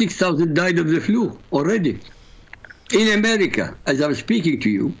 56,000 died of the flu already. In America, as I'm speaking to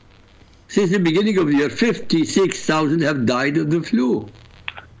you, since the beginning of the year, 56,000 have died of the flu.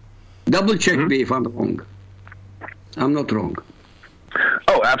 Double check me if I'm wrong. I'm not wrong.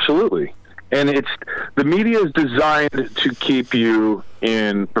 Oh, absolutely. And the media is designed to keep you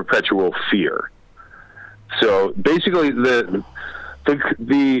in perpetual fear. So basically,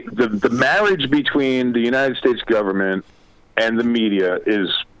 the marriage between the United States government and the media is,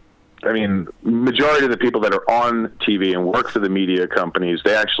 I mean, majority of the people that are on TV and work for the media companies,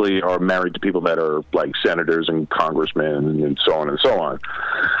 they actually are married to people that are like senators and congressmen and so on and so on.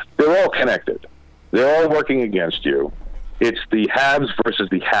 They're all connected. They're all working against you. It's the haves versus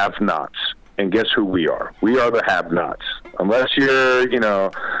the have-nots. And guess who we are? We are the have-nots. Unless you're,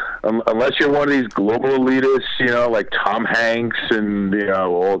 unless you're one of these global elitists, like Tom Hanks and,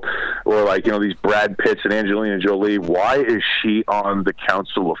 or like, these Brad Pitts and Angelina Jolie. Why is she on the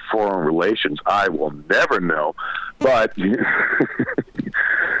Council of Foreign Relations? I will never know. But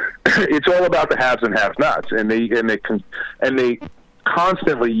it's all about the haves and have-nots, and they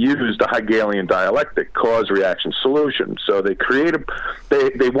constantly use the Hegelian dialectic, cause, reaction, solution. So they create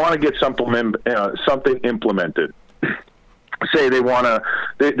they want to get something implemented. Say they want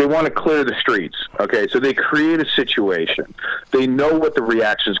to clear the streets. Okay, so they create a situation. They know what the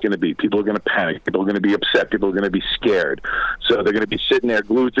reaction is going to be. People are going to panic. People are going to be upset. People are going to be scared. So they're going to be sitting there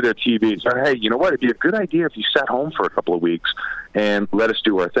glued to their TV and saying, "Hey, you know what? It'd be a good idea if you sat home for a couple of weeks and let us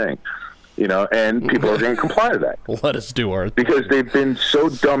do our thing." And people are going to comply to that. Let us do our thing. Because they've been so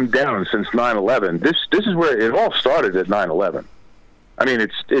dumbed down since 9/11. This is where it all started at 9/11. I mean,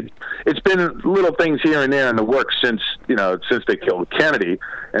 it's been little things here and there in the works since they killed Kennedy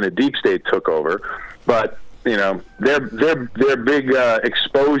and the deep state took over. But their big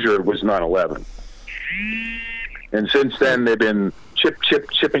exposure was 9/11, and since then they've been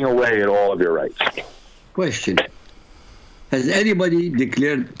chipping away at all of your rights. Question. Has anybody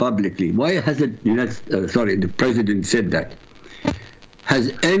declared publicly? Why hasn't the president said that?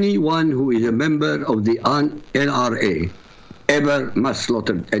 Has anyone who is a member of the NRA ever mass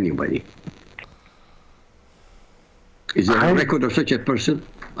slaughtered anybody? Is there a record of such a person?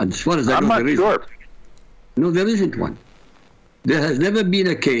 And as far as I know, I'm not sure. No, there isn't one. There has never been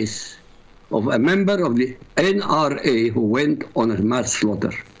a case of a member of the NRA who went on a mass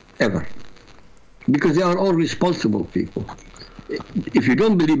slaughter, ever. Because they are all responsible people. If you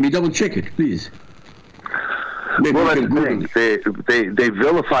don't believe me, double check it, please. Maybe that's the thing. They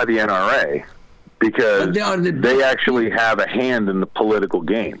vilify the NRA because they actually have a hand in the political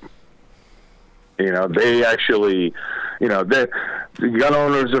game. They actually, the Gun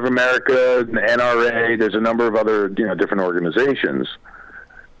Owners of America, the NRA. There's a number of other different organizations.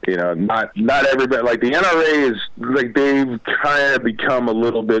 Not everybody, like the NRA is like, they've kind of become a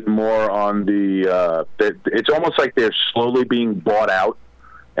little bit more on the, it's almost like they're slowly being bought out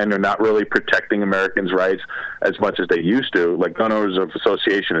and they're not really protecting Americans' rights as much as they used to. Like Gun Owners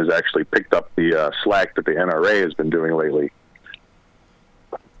Association has actually picked up the slack that the NRA has been doing lately.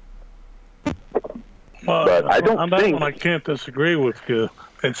 Well, but I don't on that one, I can't disagree with you.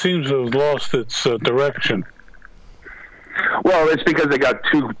 It seems to have lost its direction. Well, it's because they got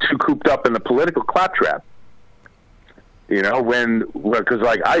too cooped up in the political claptrap. Because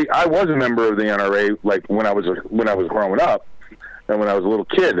like I was a member of the NRA, like when I was growing up, and when I was a little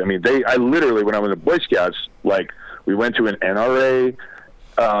kid. I mean, I literally, when I was in Boy Scouts, like we went to an NRA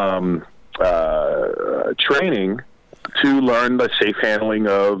training to learn the safe handling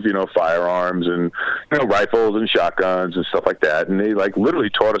of firearms and rifles and shotguns and stuff like that, and they like literally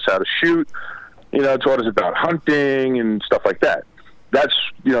taught us how to shoot. Taught us about hunting and stuff like that. That's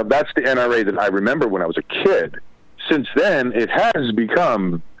the NRA that I remember when I was a kid. Since then, it has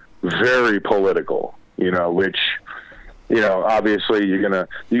become very political. Which, obviously you're gonna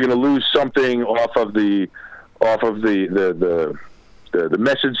lose something off of the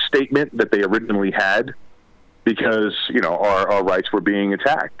message statement that they originally had, because our rights were being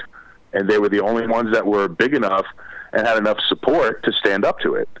attacked, and they were the only ones that were big enough and had enough support to stand up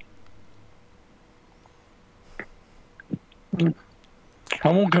to it.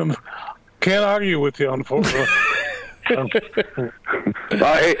 Can't argue with you, unfortunately. I'm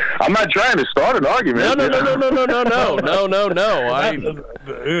not trying to start an argument. No.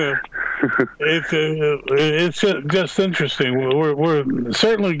 It's just interesting. We're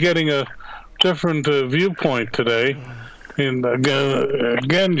certainly getting a different viewpoint today. And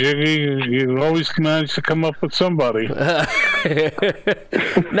again, Jiggy, you always manage to come up with somebody.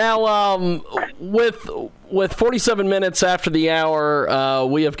 Now, with 47 minutes after the hour,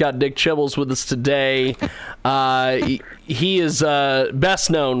 we have got Dick Chibbles with us today. He is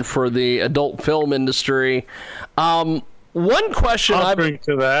best known for the adult film industry. One question I'll bring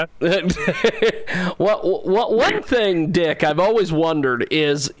to that. One thing, Dick, I've always wondered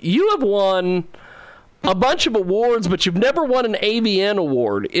is you have won a bunch of awards, but you've never won an AVN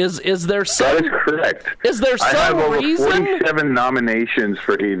award. Is there some? That is correct. Is there some I have over reason? 47 nominations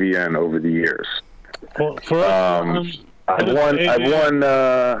for AVN over the years. Well, for us, I've won.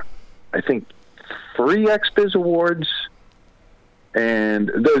 I think 3 XBiz awards, and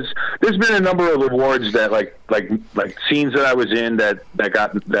there's been a number of awards that like scenes that I was in that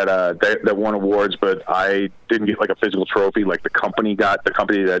won awards, but I didn't get like a physical trophy. Like the company that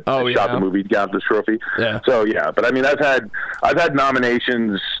shot the movie got the trophy. Yeah. So yeah, but I mean I've had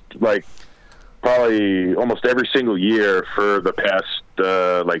nominations like probably almost every single year for the past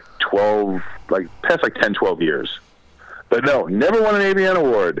 10, 12 years. But no, never won an AVN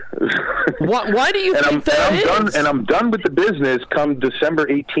award. Why do you think that is? I'm done with the business come December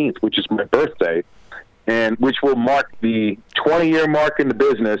 18th, which is my birthday, and which will mark the 20-year mark in the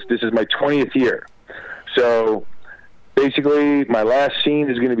business. This is my 20th year. So basically, my last scene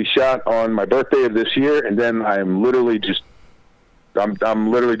is going to be shot on my birthday of this year, and then I'm literally doing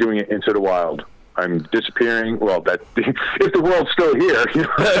it into the wild. I'm disappearing. Well, that if the world's still here.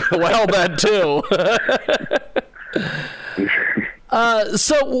 Well, that too.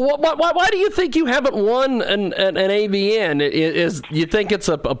 So why do you think you haven't won an AVN? Is you think it's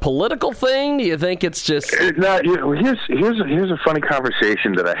a political thing? Do you think it's just? It's not. Here's a funny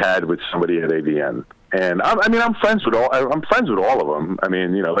conversation that I had with somebody at AVN, and I'm friends with all of them. I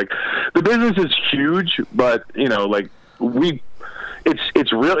mean, like the business is huge, but it's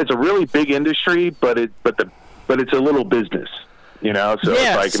a really big industry, but it's a little business. So yes,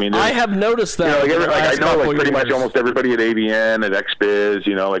 it's like, I have noticed that. I know pretty much almost everybody at AVN, at XBiz,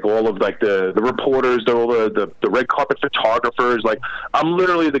 like all of like the reporters, the red carpet photographers. Like I'm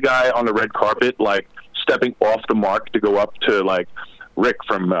literally the guy on the red carpet, like stepping off the mark to go up to like Rick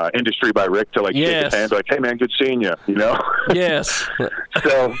from Industry by Rick to like shake his hand, like, hey man, good seeing you. Yes.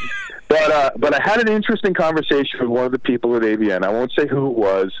 So, but I had an interesting conversation with one of the people at AVN. I won't say who it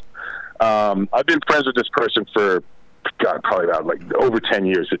was. I've been friends with this person for probably about like over 10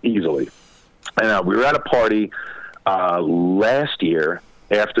 years easily. And we were at a party last year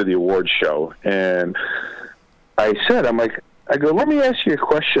after the awards show, and I go, let me ask you a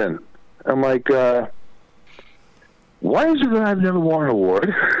question. I'm like, why is it that I've never won an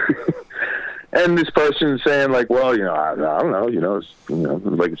award? And this person saying like, well, I don't know,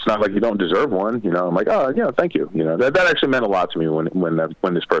 like it's not like you don't deserve one. I'm like, oh, yeah, thank you. That actually meant a lot to me when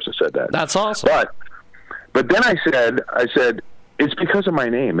this person said that. That's awesome. But then I said, it's because of my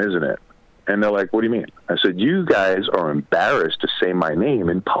name, isn't it? And they're like, what do you mean? I said, you guys are embarrassed to say my name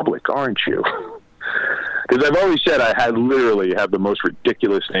in public, aren't you? Because I've always said I literally have the most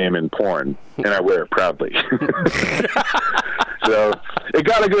ridiculous name in porn, and I wear it proudly. So it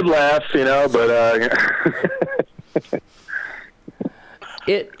got a good laugh, but...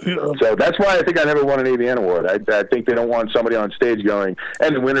 So that's why I think I never won an AVN award. I think they don't want somebody on stage going,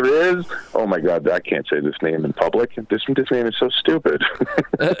 and the winner is, oh my God, I can't say this name in public. This name is so stupid.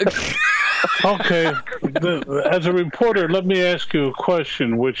 Okay. As a reporter, let me ask you a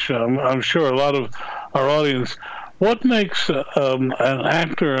question, which I'm sure a lot of our audience, what makes an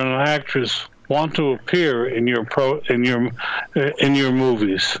actor and an actress want to appear in your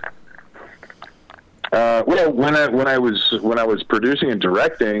movies? Well, when I was producing and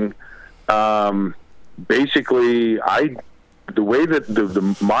directing, basically the way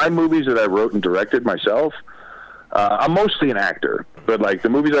that my movies that I wrote and directed myself, I'm mostly an actor, but like the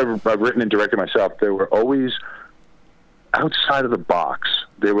movies I've written and directed myself, they were always outside of the box.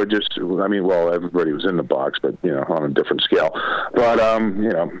 They were just, everybody was in the box, but on a different scale. But only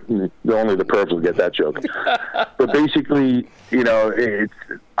the pervs will get that joke. But basically,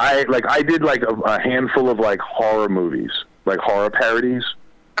 I did like a handful of like horror movies, like horror parodies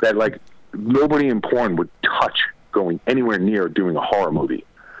that like nobody in porn would touch going anywhere near doing a horror movie,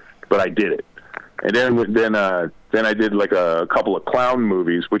 but I did it. And then I did like a couple of clown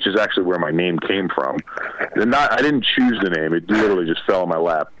movies, which is actually where my name came from. I didn't choose the name; it literally just fell in my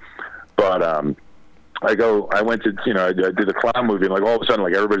lap. But I went to I did a clown movie, and like all of a sudden,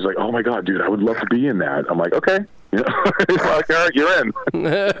 like everybody's like, "Oh my God, dude, I would love to be in that." I'm like, "Okay," it's like, "All right, you're in."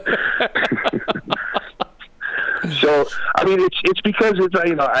 So I mean, it's because it's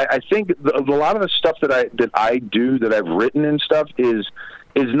I think a lot of the stuff that I do that I've written and stuff is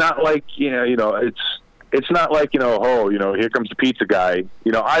not like it's not like here comes the pizza guy.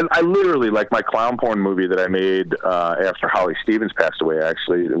 I literally, like my clown porn movie that I made after Holly Stevens passed away.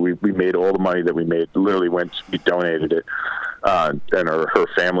 Actually, we made all the money that we made. Literally we donated it, and her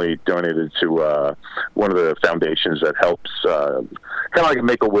family donated to one of the foundations that helps kind of like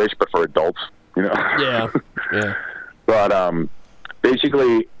Make-A-Wish but for adults. Yeah. But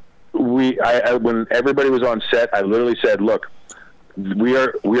basically, when everybody was on set, I literally said, look, we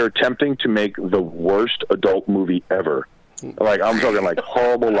are attempting to make the worst adult movie ever. Like I'm talking like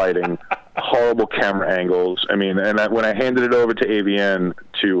horrible lighting, horrible camera angles. I mean, when I handed it over to AVN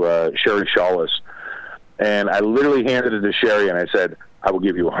to Sherry Shawless, and I literally handed it to Sherry, and I said, I will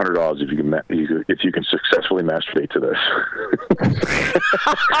give you $100 if you can successfully masturbate to this.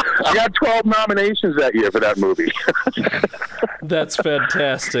 I got 12 nominations that year for that movie. That's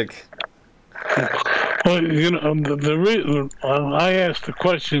fantastic. Well, the reason I asked the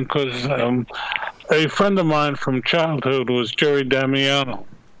question because a friend of mine from childhood was Jerry Damiano,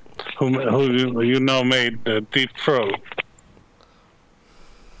 who made Deep Throat.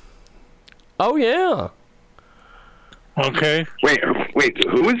 Oh yeah. Okay. Wait,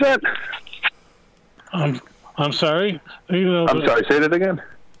 who is that? I'm sorry. I'm sorry. Say that again.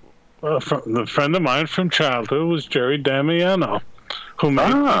 The friend of mine from childhood was Jerry Damiano, who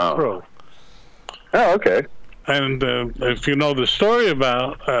made Deep Throat. Oh, okay. And if you know the story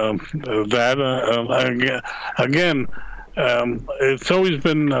about that, again, it's always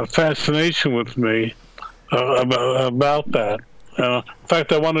been a fascination with me about that. In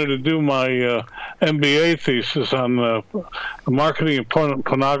fact, I wanted to do my MBA thesis on marketing and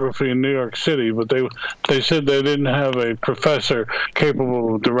pornography in New York City, but they said they didn't have a professor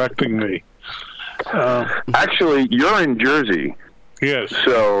capable of directing me. Actually, you're in Jersey. Yes.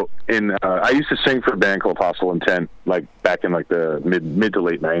 So I used to sing for a band called Hostile Intent, like back in like the mid to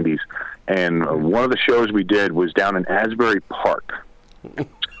late 90s, and one of the shows we did was down in Asbury Park.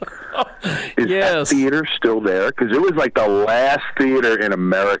 Is that theater still there? Because it was like the last theater in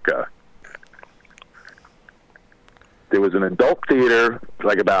America. There was an adult theater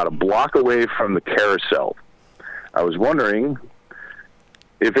like about a block away from the Carousel. I was wondering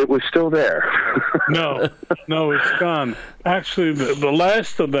if it was still there. No, it's gone. Actually, the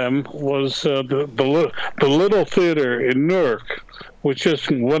last of them was the Little Theater in Newark, which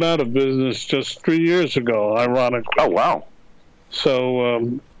just went out of business just 3 years ago, ironically. Oh, wow.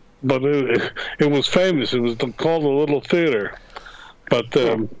 So, but it was famous. It was called the Little Theater. But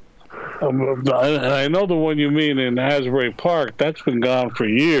I know the one you mean in Asbury Park. That's been gone for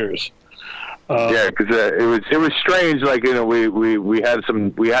years. Yeah, because it was strange. Like we had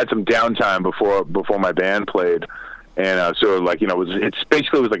some downtime before my band played, and so like it's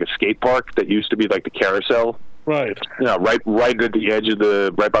basically like a skate park that used to be like the Carousel. Right. Right at the edge of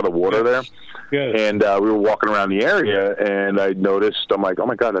right by the water there. Yes. And we were walking around the area, and I noticed. I'm like, oh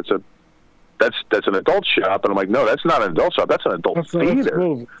my God, that's an adult shop, and I'm like, no, that's not an adult shop. That's an adult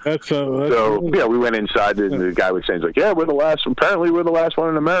theater. So we went inside, and the guy was saying, like, yeah, apparently we're the last one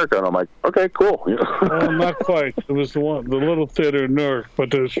in America. And I'm like, okay, cool. Well, not quite. It was the Little Theater in Newark,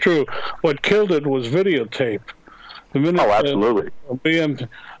 but it's true. What killed it was videotape. The minute, absolutely.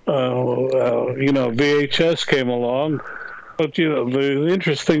 VHS came along, but the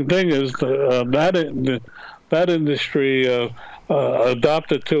interesting thing is that industry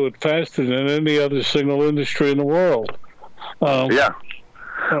adopted to it faster than any other single industry in the world. Yeah.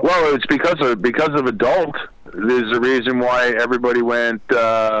 Well, it's because of adult. There's a reason why everybody went.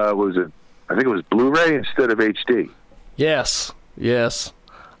 What was it? I think it was Blu-ray instead of HD. Yes.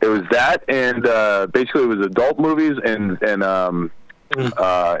 It was that, and basically it was adult movies and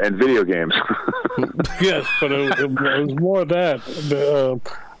video games. Yes, but it was more that.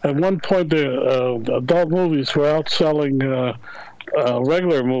 At one point, the adult movies were outselling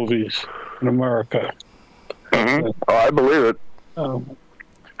regular movies in America. Mm-hmm. I believe it.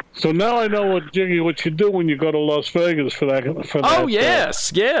 So now I know what you do when you go to Las Vegas for that. Oh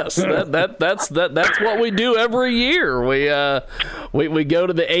yes. That's what we do every year. We go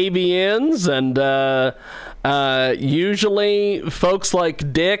to the AVNs, and usually folks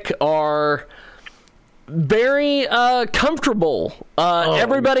like Dick are very comfortable.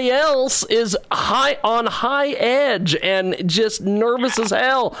 Everybody else is on high edge and just nervous as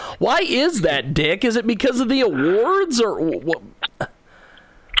hell. Why is that, Dick? Is it because of the awards or what?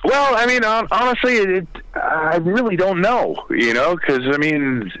 Well, I mean, honestly, I really don't know. Because I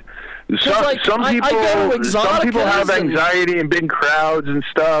mean, some people have anxiety in big crowds and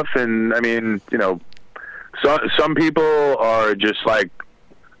stuff, and I mean, some people are just like,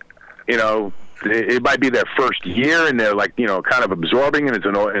 it might be their first year and they're like, kind of absorbing, and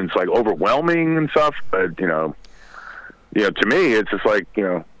it's like overwhelming and stuff. But to me, it's just like,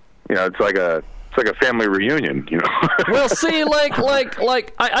 it's like a family reunion, Well, see, like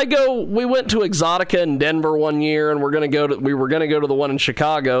I go. We went to Exotica in Denver one year, and we were gonna go to the one in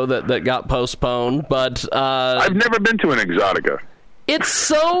Chicago that got postponed. But I've never been to an Exotica. It's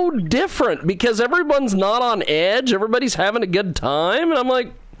so different because everyone's not on edge. Everybody's having a good time, and I'm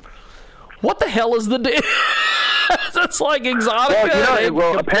like, what the hell is the deal? It's like Exotica.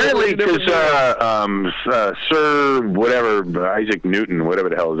 Well, apparently, because Sir whatever Isaac Newton, whatever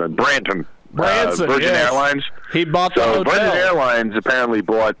the hell is that, Branson, Virgin Airlines. He bought the hotel. Virgin Airlines apparently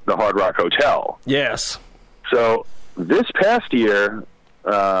bought the Hard Rock Hotel. Yes. So this past year,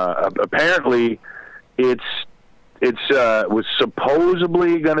 apparently, it was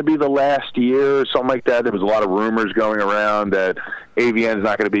supposedly going to be the last year or something like that. There was a lot of rumors going around that AVN's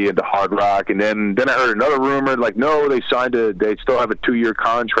not going to be into Hard Rock, and then I heard another rumor like, no, they still have a 2-year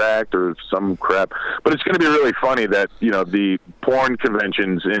contract or some crap. But it's going to be really funny that the porn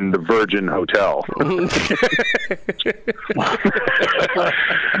convention's in the Virgin Hotel.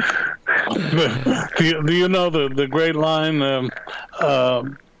 Do you know the great line?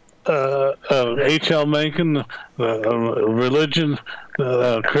 H.L. Mencken, religion,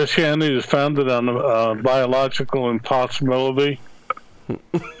 Christianity is founded on biological impossibility.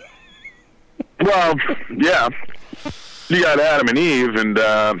 Well, yeah, you got Adam and Eve, and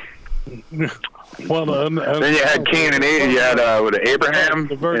then you had Cain and Abel. You had Abraham,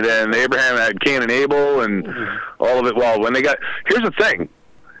 and then Abraham had Cain and Abel, and all of it. Well, when they got here's the thing.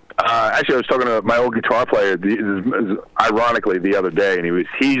 Actually, I was talking to my old guitar player, ironically, the other day, and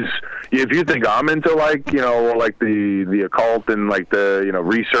he's. If you think I'm into the occult and the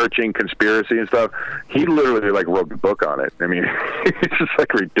researching conspiracy and stuff, he literally wrote the book on it. I mean, it's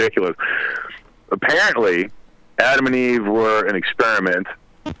just ridiculous. Apparently, Adam and Eve were an experiment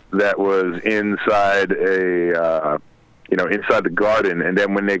that was inside inside the garden, and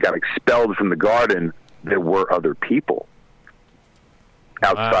then when they got expelled from the garden, there were other people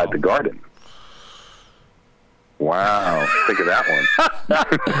outside the garden. Wow. Think of that one.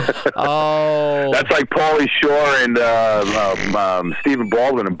 Oh. That's like Pauly Shore and Stephen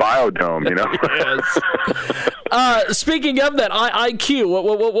Baldwin in Biodome, Yes. Speaking of that, IQ,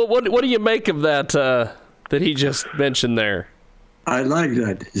 what do you make of that that he just mentioned there? I like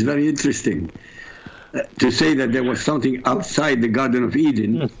that. It's very interesting to say that there was something outside the Garden of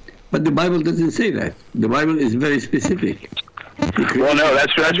Eden, but the Bible doesn't say that. The Bible is very specific. Well, no,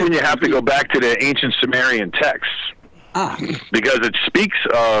 that's when you have to go back to the ancient Sumerian texts. Because it speaks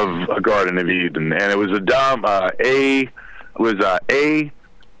of a Garden of Eden, and it was A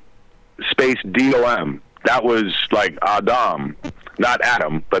space DOM. That was like Adam, not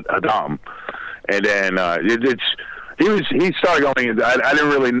Adam, but Adam. And then he started going. I didn't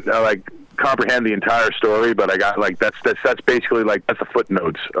really comprehend the entire story, but I got that's basically that's the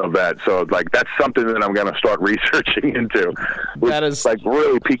footnotes of that. So that's something that I'm going to start researching into. That is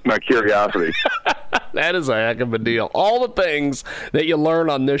really piqued my curiosity. That is a heck of a deal. All the things that you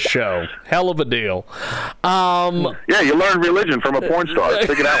learn on this show, hell of a deal. Yeah, you learn religion from a porn star.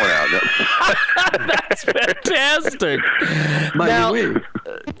 Figure that one out. That's fantastic. By the way,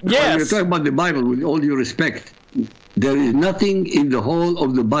 yes. when we're talking about the Bible, with all due respect, there is nothing in the whole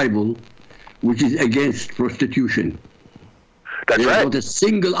of the Bible which is against prostitution. That's right. There's not a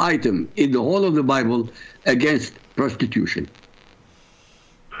single item in the whole of the Bible against prostitution.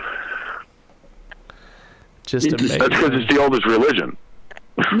 Just amazing. That's because it's the oldest religion.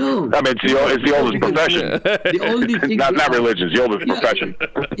 No. I mean, it's the oldest profession. The only thing not religion, it's the oldest profession.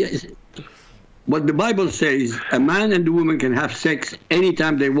 Yes. What the Bible says, a man and a woman can have sex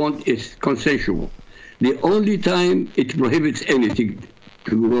anytime they want. It's consensual. The only time it prohibits anything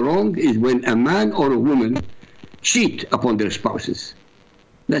to go wrong is when a man or a woman cheat upon their spouses.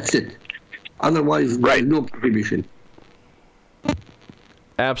 That's it. Otherwise, there's no prohibition.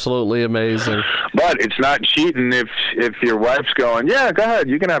 Absolutely amazing. But it's not cheating if your wife's going, yeah, go ahead,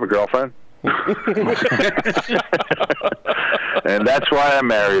 you can have a girlfriend. And that's why I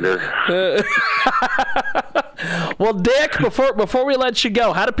married her. Well, Dick, before we let you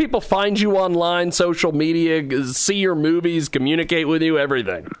go, how do people find you online, social media, see your movies, communicate with you,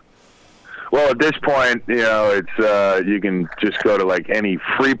 everything? Well, at this point, it's you can just go to any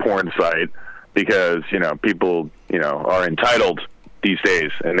free porn site because people are entitled these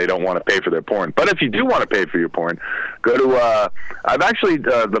days and they don't want to pay for their porn. But if you do want to pay for your porn, go to I've actually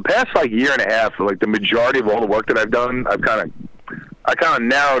the past year and a half, the majority of all the work that I've done, I kind of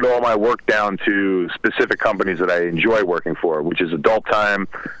narrowed all my work down to specific companies that I enjoy working for, which is Adult Time.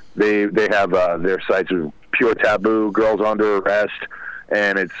 They have their sites of Pure Taboo, Girls Under Arrest,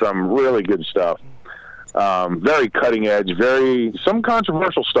 and it's some really good stuff. Very cutting edge, some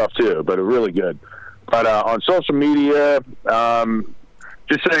controversial stuff too, but really good. But on social media,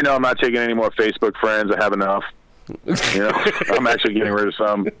 just so you know, I'm not taking any more Facebook friends. I have enough. I'm actually getting rid of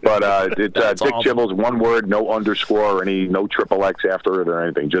some. But it's Dick awesome. Chibbles, one word, no underscore or no triple X after it or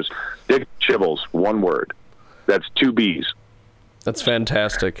anything. Just Dick Chibbles, one word. That's 2 B's. That's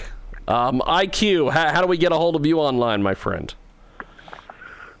fantastic. IQ, how do we get a hold of you online, my friend?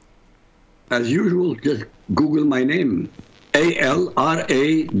 As usual, just Google my name,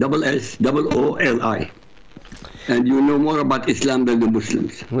 ALRASSOOLI, and you know more about Islam than the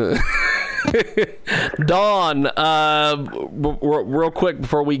Muslims. Don, real quick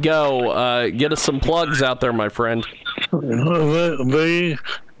before we go, get us some plugs out there, my friend.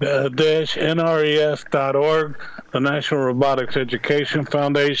 The-NRES.org, the National Robotics Education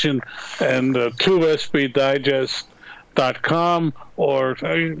Foundation, and 2SBdigest.com, or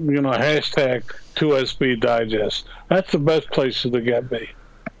hashtag 2SBdigest. That's the best places to get me.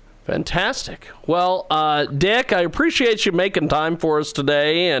 Fantastic. Well, Dick, I appreciate you making time for us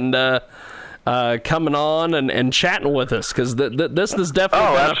today and coming on and chatting with us, because this is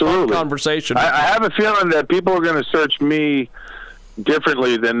definitely been a fun conversation. I have a feeling that people are going to search me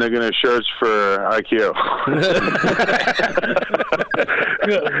differently than they're going to search for IQ.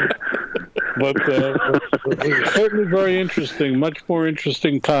 But certainly very interesting, much more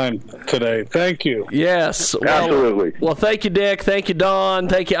interesting time today. Thank you. Yes. Absolutely. Well, thank you, Dick. Thank you, Don.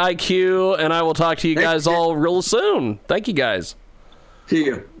 Thank you, IQ. And I will talk to you guys all real soon. Thank you, guys. See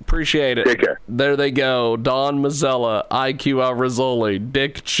you. Appreciate it. Take care. There they go. Don Mazzella, IQ Alrizzoli,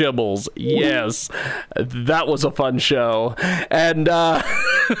 Dick Chibbles. Yes, that was a fun show. And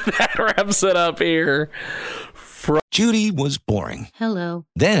that wraps it up here. Judy was boring. Hello.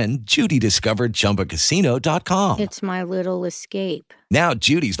 Then Judy discovered ChumbaCasino.com. It's my little escape. Now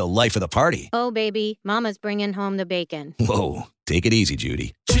Judy's the life of the party. Oh, baby, mama's bringing home the bacon. Whoa, take it easy,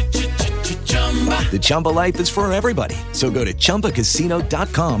 Judy. The Chumba life is for everybody. So go to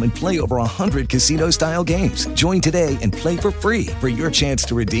ChumbaCasino.com and play over 100 casino-style games. Join today and play for free for your chance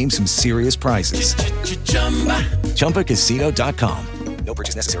to redeem some serious prizes. ChumbaCasino.com. No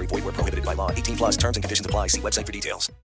purchase necessary. Void where prohibited by law. 18+ terms and conditions apply. See website for details.